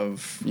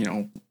of,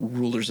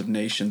 rulers of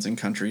nations and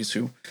countries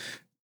who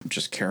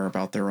just care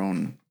about their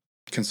own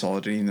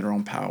consolidating their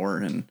own power,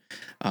 and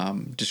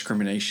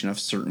discrimination of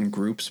certain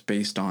groups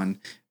based on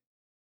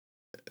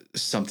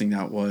something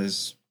that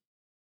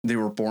they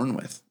were born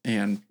with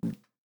and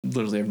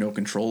literally have no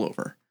control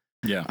over.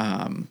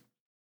 Yeah.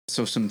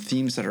 So some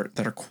themes that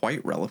are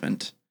quite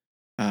relevant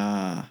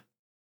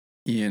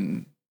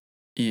in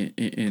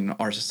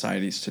our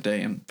societies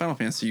today, and Final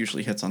Fantasy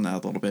usually hits on that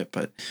a little bit,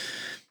 but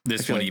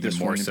this one even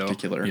more so.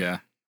 Particular, yeah.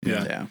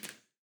 And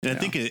I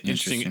think an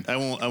interesting. I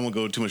won't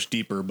go too much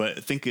deeper, but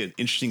I think an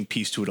interesting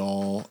piece to it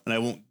all, and I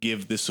won't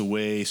give this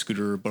away,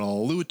 Scooter, but I'll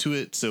allude to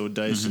it so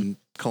Dice and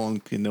Colin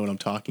can know what I'm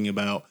talking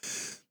about.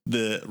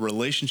 The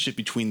relationship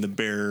between the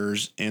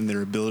bearers and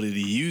their ability to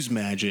use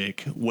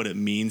magic, what it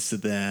means to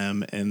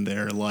them and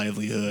their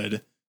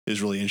livelihood,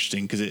 is really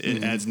interesting because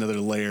it adds another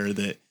layer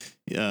that,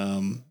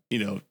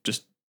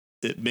 just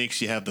it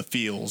makes you have the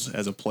feels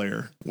as a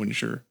player when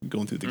you're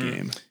going through the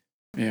game.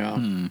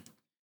 Yeah.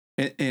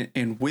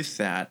 And with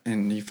that,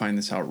 and you find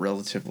this out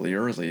relatively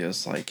early,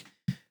 is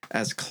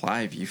as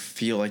Clive, you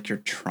feel like you're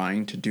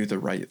trying to do the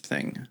right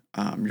thing.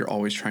 You're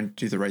always trying to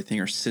do the right thing,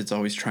 or Sid's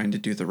always trying to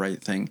do the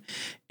right thing.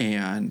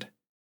 And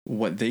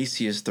what they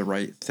see as the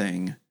right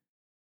thing,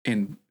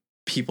 and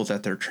people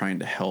that they're trying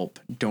to help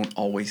don't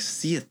always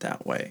see it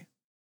that way.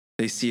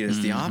 They see it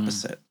as the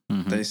opposite.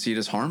 They see it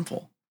as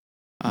harmful.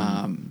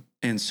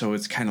 And so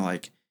it's kind of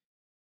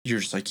you're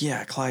just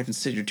yeah, Clive and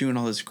Sid, you're doing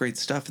all this great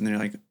stuff. And they're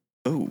like,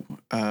 oh,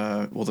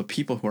 well, the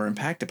people who are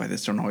impacted by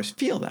this don't always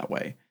feel that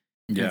way.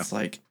 Yeah. And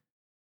it's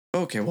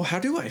okay, well, how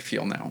do I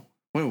feel now?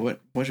 What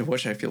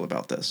should I feel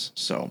about this?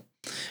 So,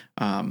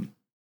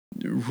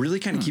 really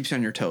kind of keeps you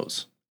on your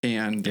toes.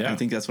 And I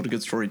think that's what a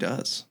good story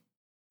does.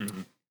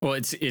 Mm-hmm. Well,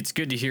 it's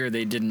good to hear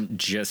they didn't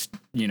just,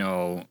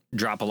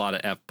 drop a lot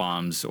of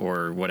F-bombs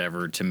or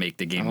whatever to make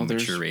the game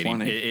mature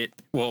rating.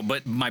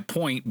 But my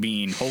point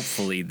being,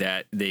 hopefully,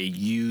 that they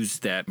use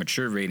that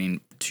mature rating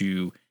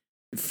to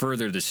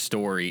further the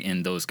story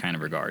in those kind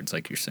of regards,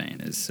 like you're saying,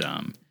 is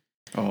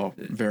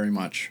very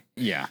much.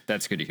 Yeah,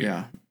 that's good to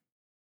hear.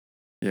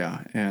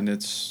 Yeah, and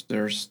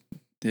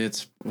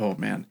oh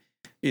man.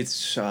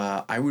 It's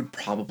I would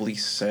probably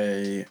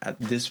say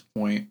at this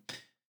point,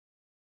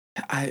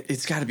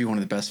 It's got to be one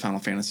of the best Final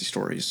Fantasy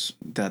stories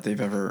that they've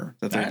ever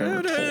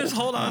told.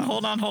 Hold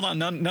on.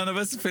 None of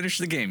us finished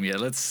the game yet.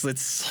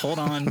 Let's hold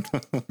on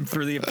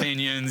for the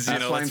opinions.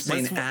 That's why I'm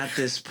saying at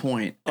this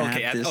point.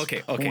 Okay.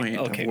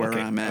 Where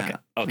I'm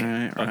at.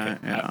 Okay.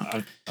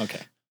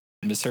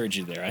 I misheard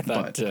you there. I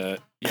thought.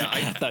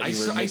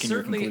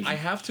 I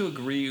have to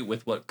agree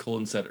with what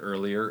Colin said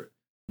earlier.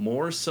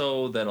 More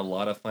so than a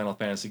lot of Final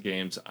Fantasy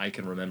games I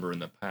can remember in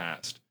the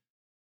past.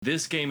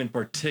 This game in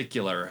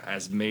particular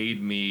has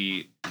made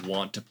me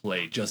want to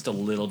play just a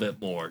little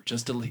bit more,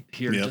 just to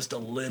hear just a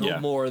little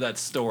more of that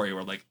story.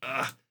 We're like,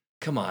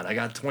 come on, I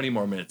got 20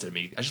 more minutes in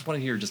me. I just want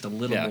to hear just a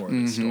little more of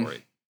the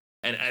story,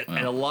 and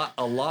a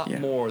lot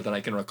more than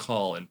I can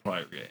recall in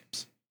prior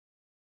games.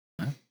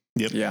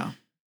 Yep. Yeah.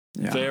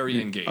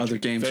 Very engaging. Other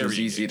games was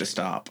easy to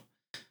stop.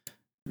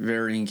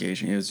 Very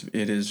engaging.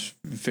 It is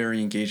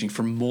very engaging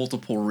for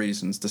multiple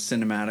reasons. The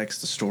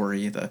cinematics, the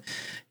story, that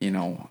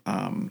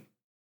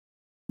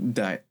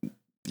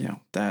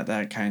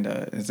kind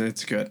of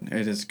it's good.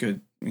 It is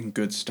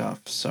good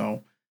stuff.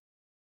 So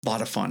a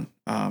lot of fun.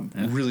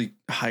 Really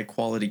high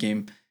quality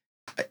game.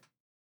 I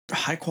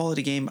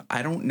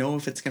don't know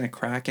if it's going to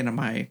crack into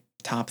my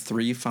top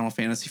 3 Final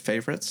Fantasy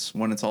favorites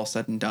when it's all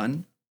said and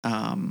done.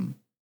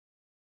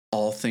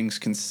 All things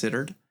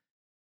considered,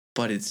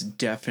 but it's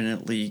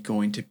definitely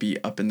going to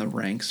be up in the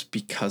ranks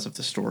because of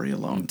the story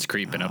alone. It's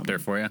creeping up there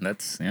for you.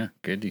 That's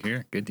good to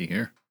hear. Good to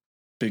hear.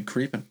 Big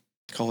creeping.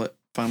 Call it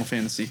Final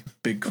Fantasy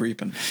Big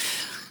Creepin'.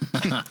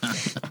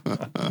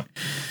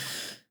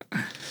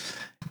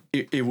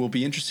 It will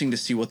be interesting to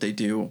see what they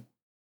do,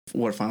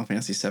 what Final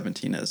Fantasy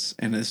 17 is.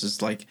 And this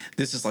is like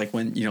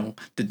when,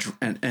 the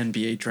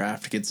NBA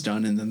draft gets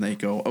done and then they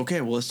go, okay,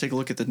 well, let's take a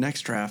look at the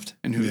next draft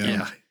and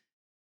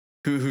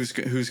who's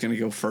going to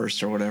go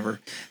first or whatever.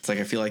 It's like,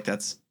 I feel like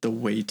that's the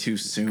way too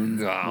soon.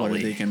 Golly. What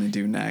are they going to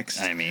do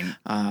next? I mean,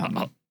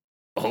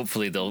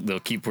 hopefully they'll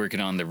keep working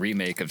on the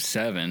remake of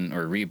 7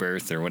 or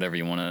Rebirth or whatever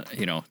you want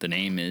to, the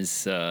name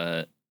is,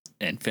 and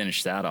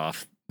finish that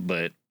off.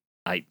 But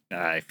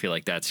I feel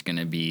like that's going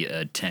to be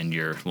a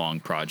 10-year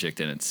long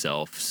project in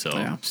itself.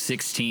 So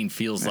 16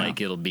 feels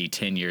like it'll be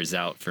 10 years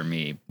out for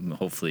me.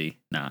 Hopefully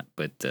not,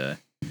 but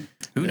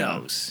who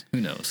knows?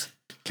 Who knows?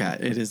 Yeah,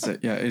 it is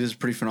it is a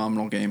pretty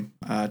phenomenal game.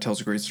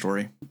 Tells a great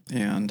story,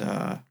 and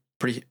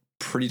pretty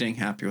dang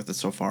happy with it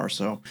so far.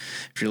 So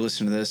if you're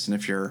listening to this and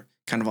if you're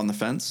kind of on the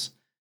fence,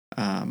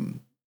 I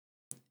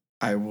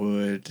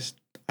would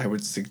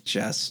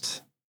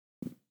suggest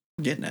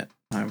getting it.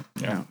 I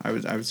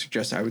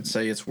would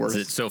say it's worth.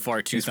 Is it so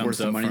far 2 it's thumbs worth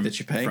the up money that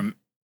you pay.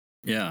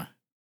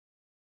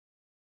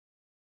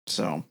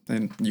 So,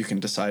 and you can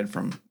decide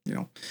from,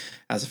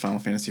 as a Final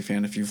Fantasy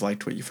fan, if you've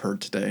liked what you've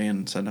heard today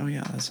and said, oh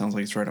yeah, that sounds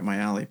like it's right up my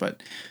alley.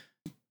 But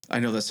I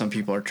know that some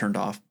people are turned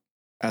off,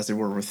 as they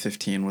were with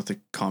 15 with the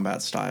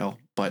combat style,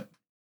 but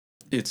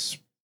it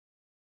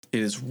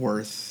is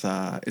worth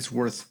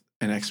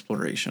an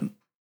exploration.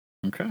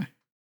 Okay.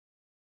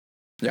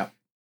 Yeah.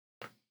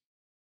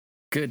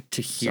 Good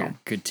to hear. So,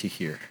 good to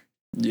hear.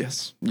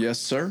 Yes. Yes,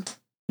 sir.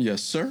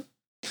 Yes, sir.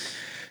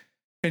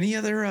 Any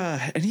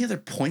other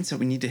points that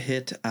we need to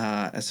hit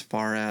as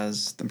far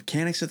as the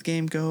mechanics of the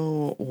game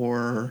go,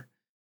 or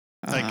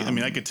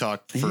I could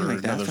talk for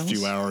another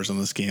few hours on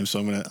this game, so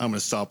I'm gonna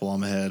stop while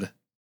I'm ahead.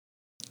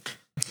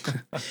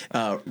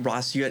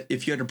 Ross,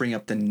 if you had to bring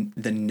up the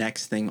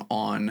next thing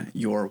on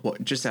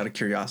just out of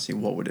curiosity,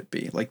 what would it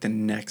be? Like the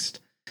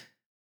next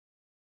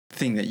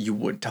thing that you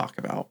would talk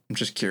about? I'm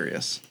just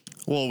curious.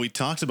 Well, we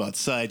talked about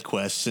side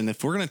quests, and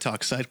if we're going to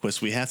talk side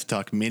quests, we have to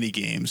talk mini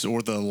games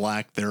or the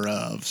lack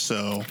thereof.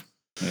 So,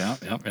 yeah.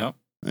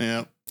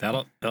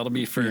 That'll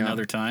be for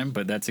another time,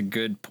 but that's a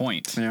good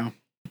point. Yeah,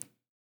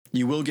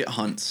 you will get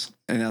hunts,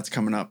 and that's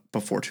coming up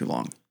before too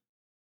long.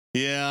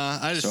 Yeah,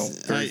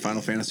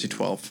 Final Fantasy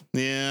 12.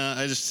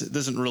 Yeah, it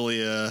doesn't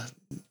really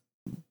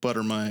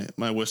butter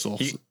my whistle.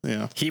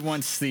 He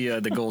wants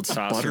the gold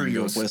saucer. Butter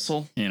your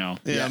whistle. I'm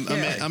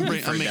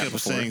making up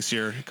sayings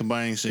here,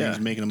 combining sayings,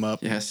 making them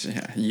up. Yes,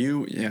 yeah.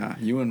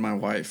 You and my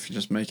wife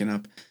just making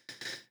up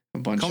a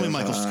bunch. Call me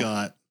Michael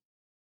Scott.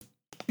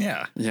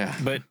 Yeah.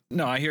 But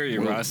no, I hear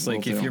you, Ross.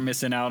 Like if you're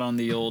missing out on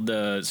the old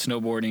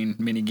snowboarding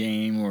mini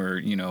game,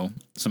 or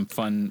some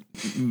fun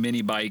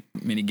mini bike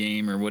mini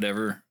game or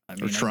whatever. I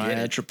mean, or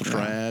triad, triple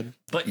triad.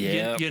 But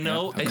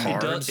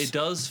it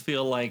does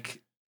feel like,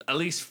 at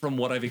least from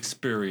what I've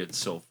experienced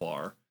so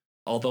far,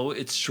 although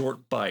it's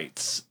short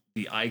bites,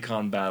 the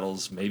icon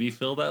battles maybe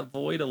fill that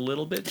void a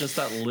little bit, just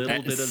that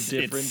little bit of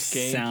different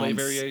gameplay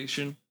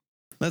variation.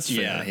 That's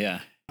fair.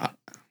 Yeah.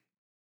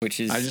 Which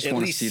is, I just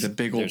want to see the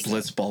big old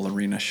Blitzball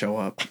arena show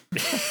up.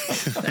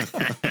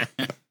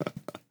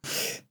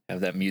 Have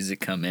that music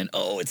come in.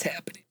 Oh, it's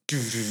happening.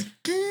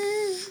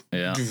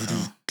 Yeah.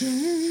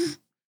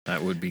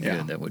 That would be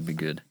good. That would be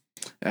good.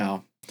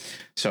 Yeah.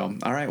 So,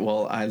 all right.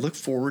 Well, I look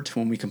forward to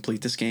when we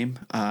complete this game,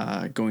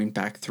 going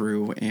back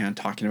through and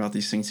talking about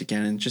these things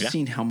again, and just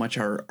seeing how much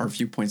our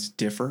viewpoints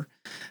differ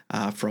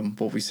from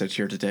what we said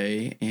here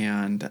today,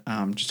 and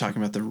just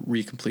talking about the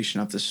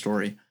recompletion of this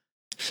story.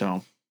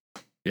 So,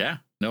 yeah,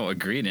 No,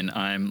 agreed. And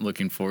I'm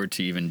looking forward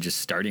to even just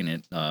starting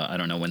it. I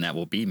don't know when that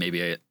will be.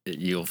 Maybe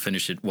you'll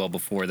finish it well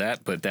before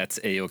that, but that's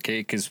A-okay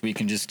because we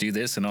can just do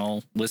this and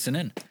I'll listen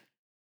in.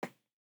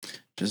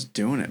 Just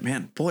doing it,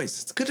 man.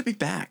 Boys, it's good to be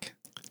back.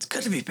 It's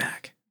good to be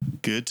back.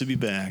 Good to be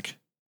back.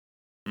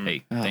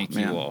 Hey, thank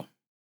you all.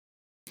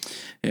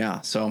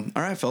 Yeah. So,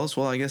 all right, fellas.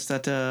 Well, I guess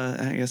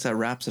that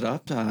wraps it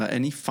up.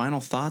 Any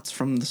final thoughts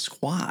from the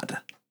squad?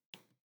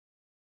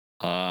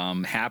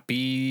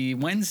 Happy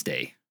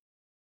Wednesday.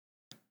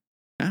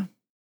 Yeah.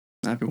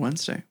 Happy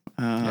Wednesday.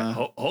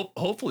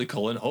 Hopefully,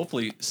 Colin.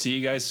 Hopefully, see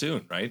you guys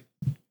soon. Right?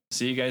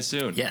 See you guys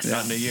soon. Yes.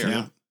 Not in a year.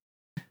 Yeah.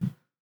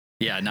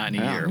 Yeah, not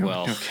in a year.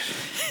 Well,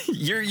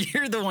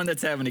 you're the one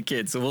that's having a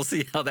kid, so we'll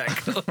see how that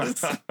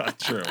goes.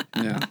 True.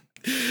 Yeah.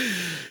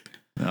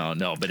 Oh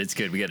no, but it's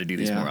good. We got to do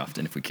this more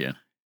often if we can.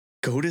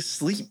 Go to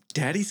sleep.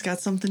 Daddy's got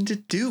something to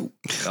do.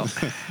 All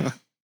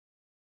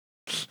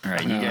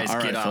right, you guys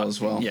get out. Fellas,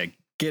 well. Yeah,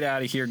 get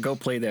out of here. Go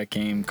play that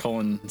game.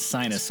 Colin,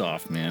 sign us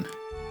off, man.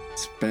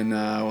 It's been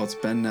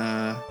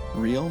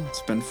real.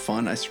 It's been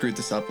fun. I screwed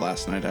this up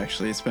last night,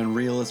 actually. It's been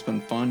real. It's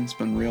been fun. It's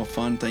been real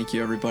fun. Thank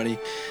you, everybody,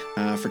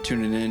 for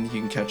tuning in.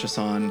 You can catch us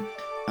on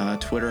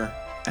Twitter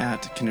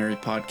at Canary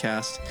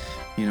Podcast.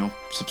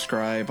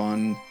 Subscribe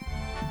on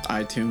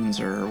iTunes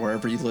or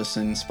wherever you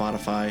listen,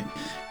 Spotify.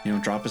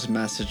 Drop us a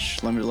message.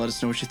 Let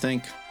us know what you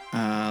think.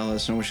 Let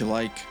us know what you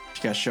like. If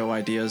you got show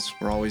ideas,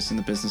 we're always in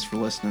the business for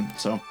listening.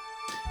 So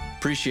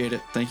appreciate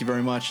it. Thank you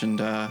very much. And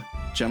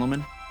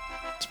gentlemen,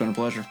 it's been a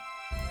pleasure.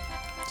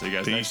 See you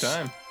guys Peace. next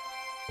time.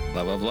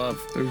 Love, love, love.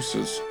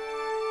 Deuces.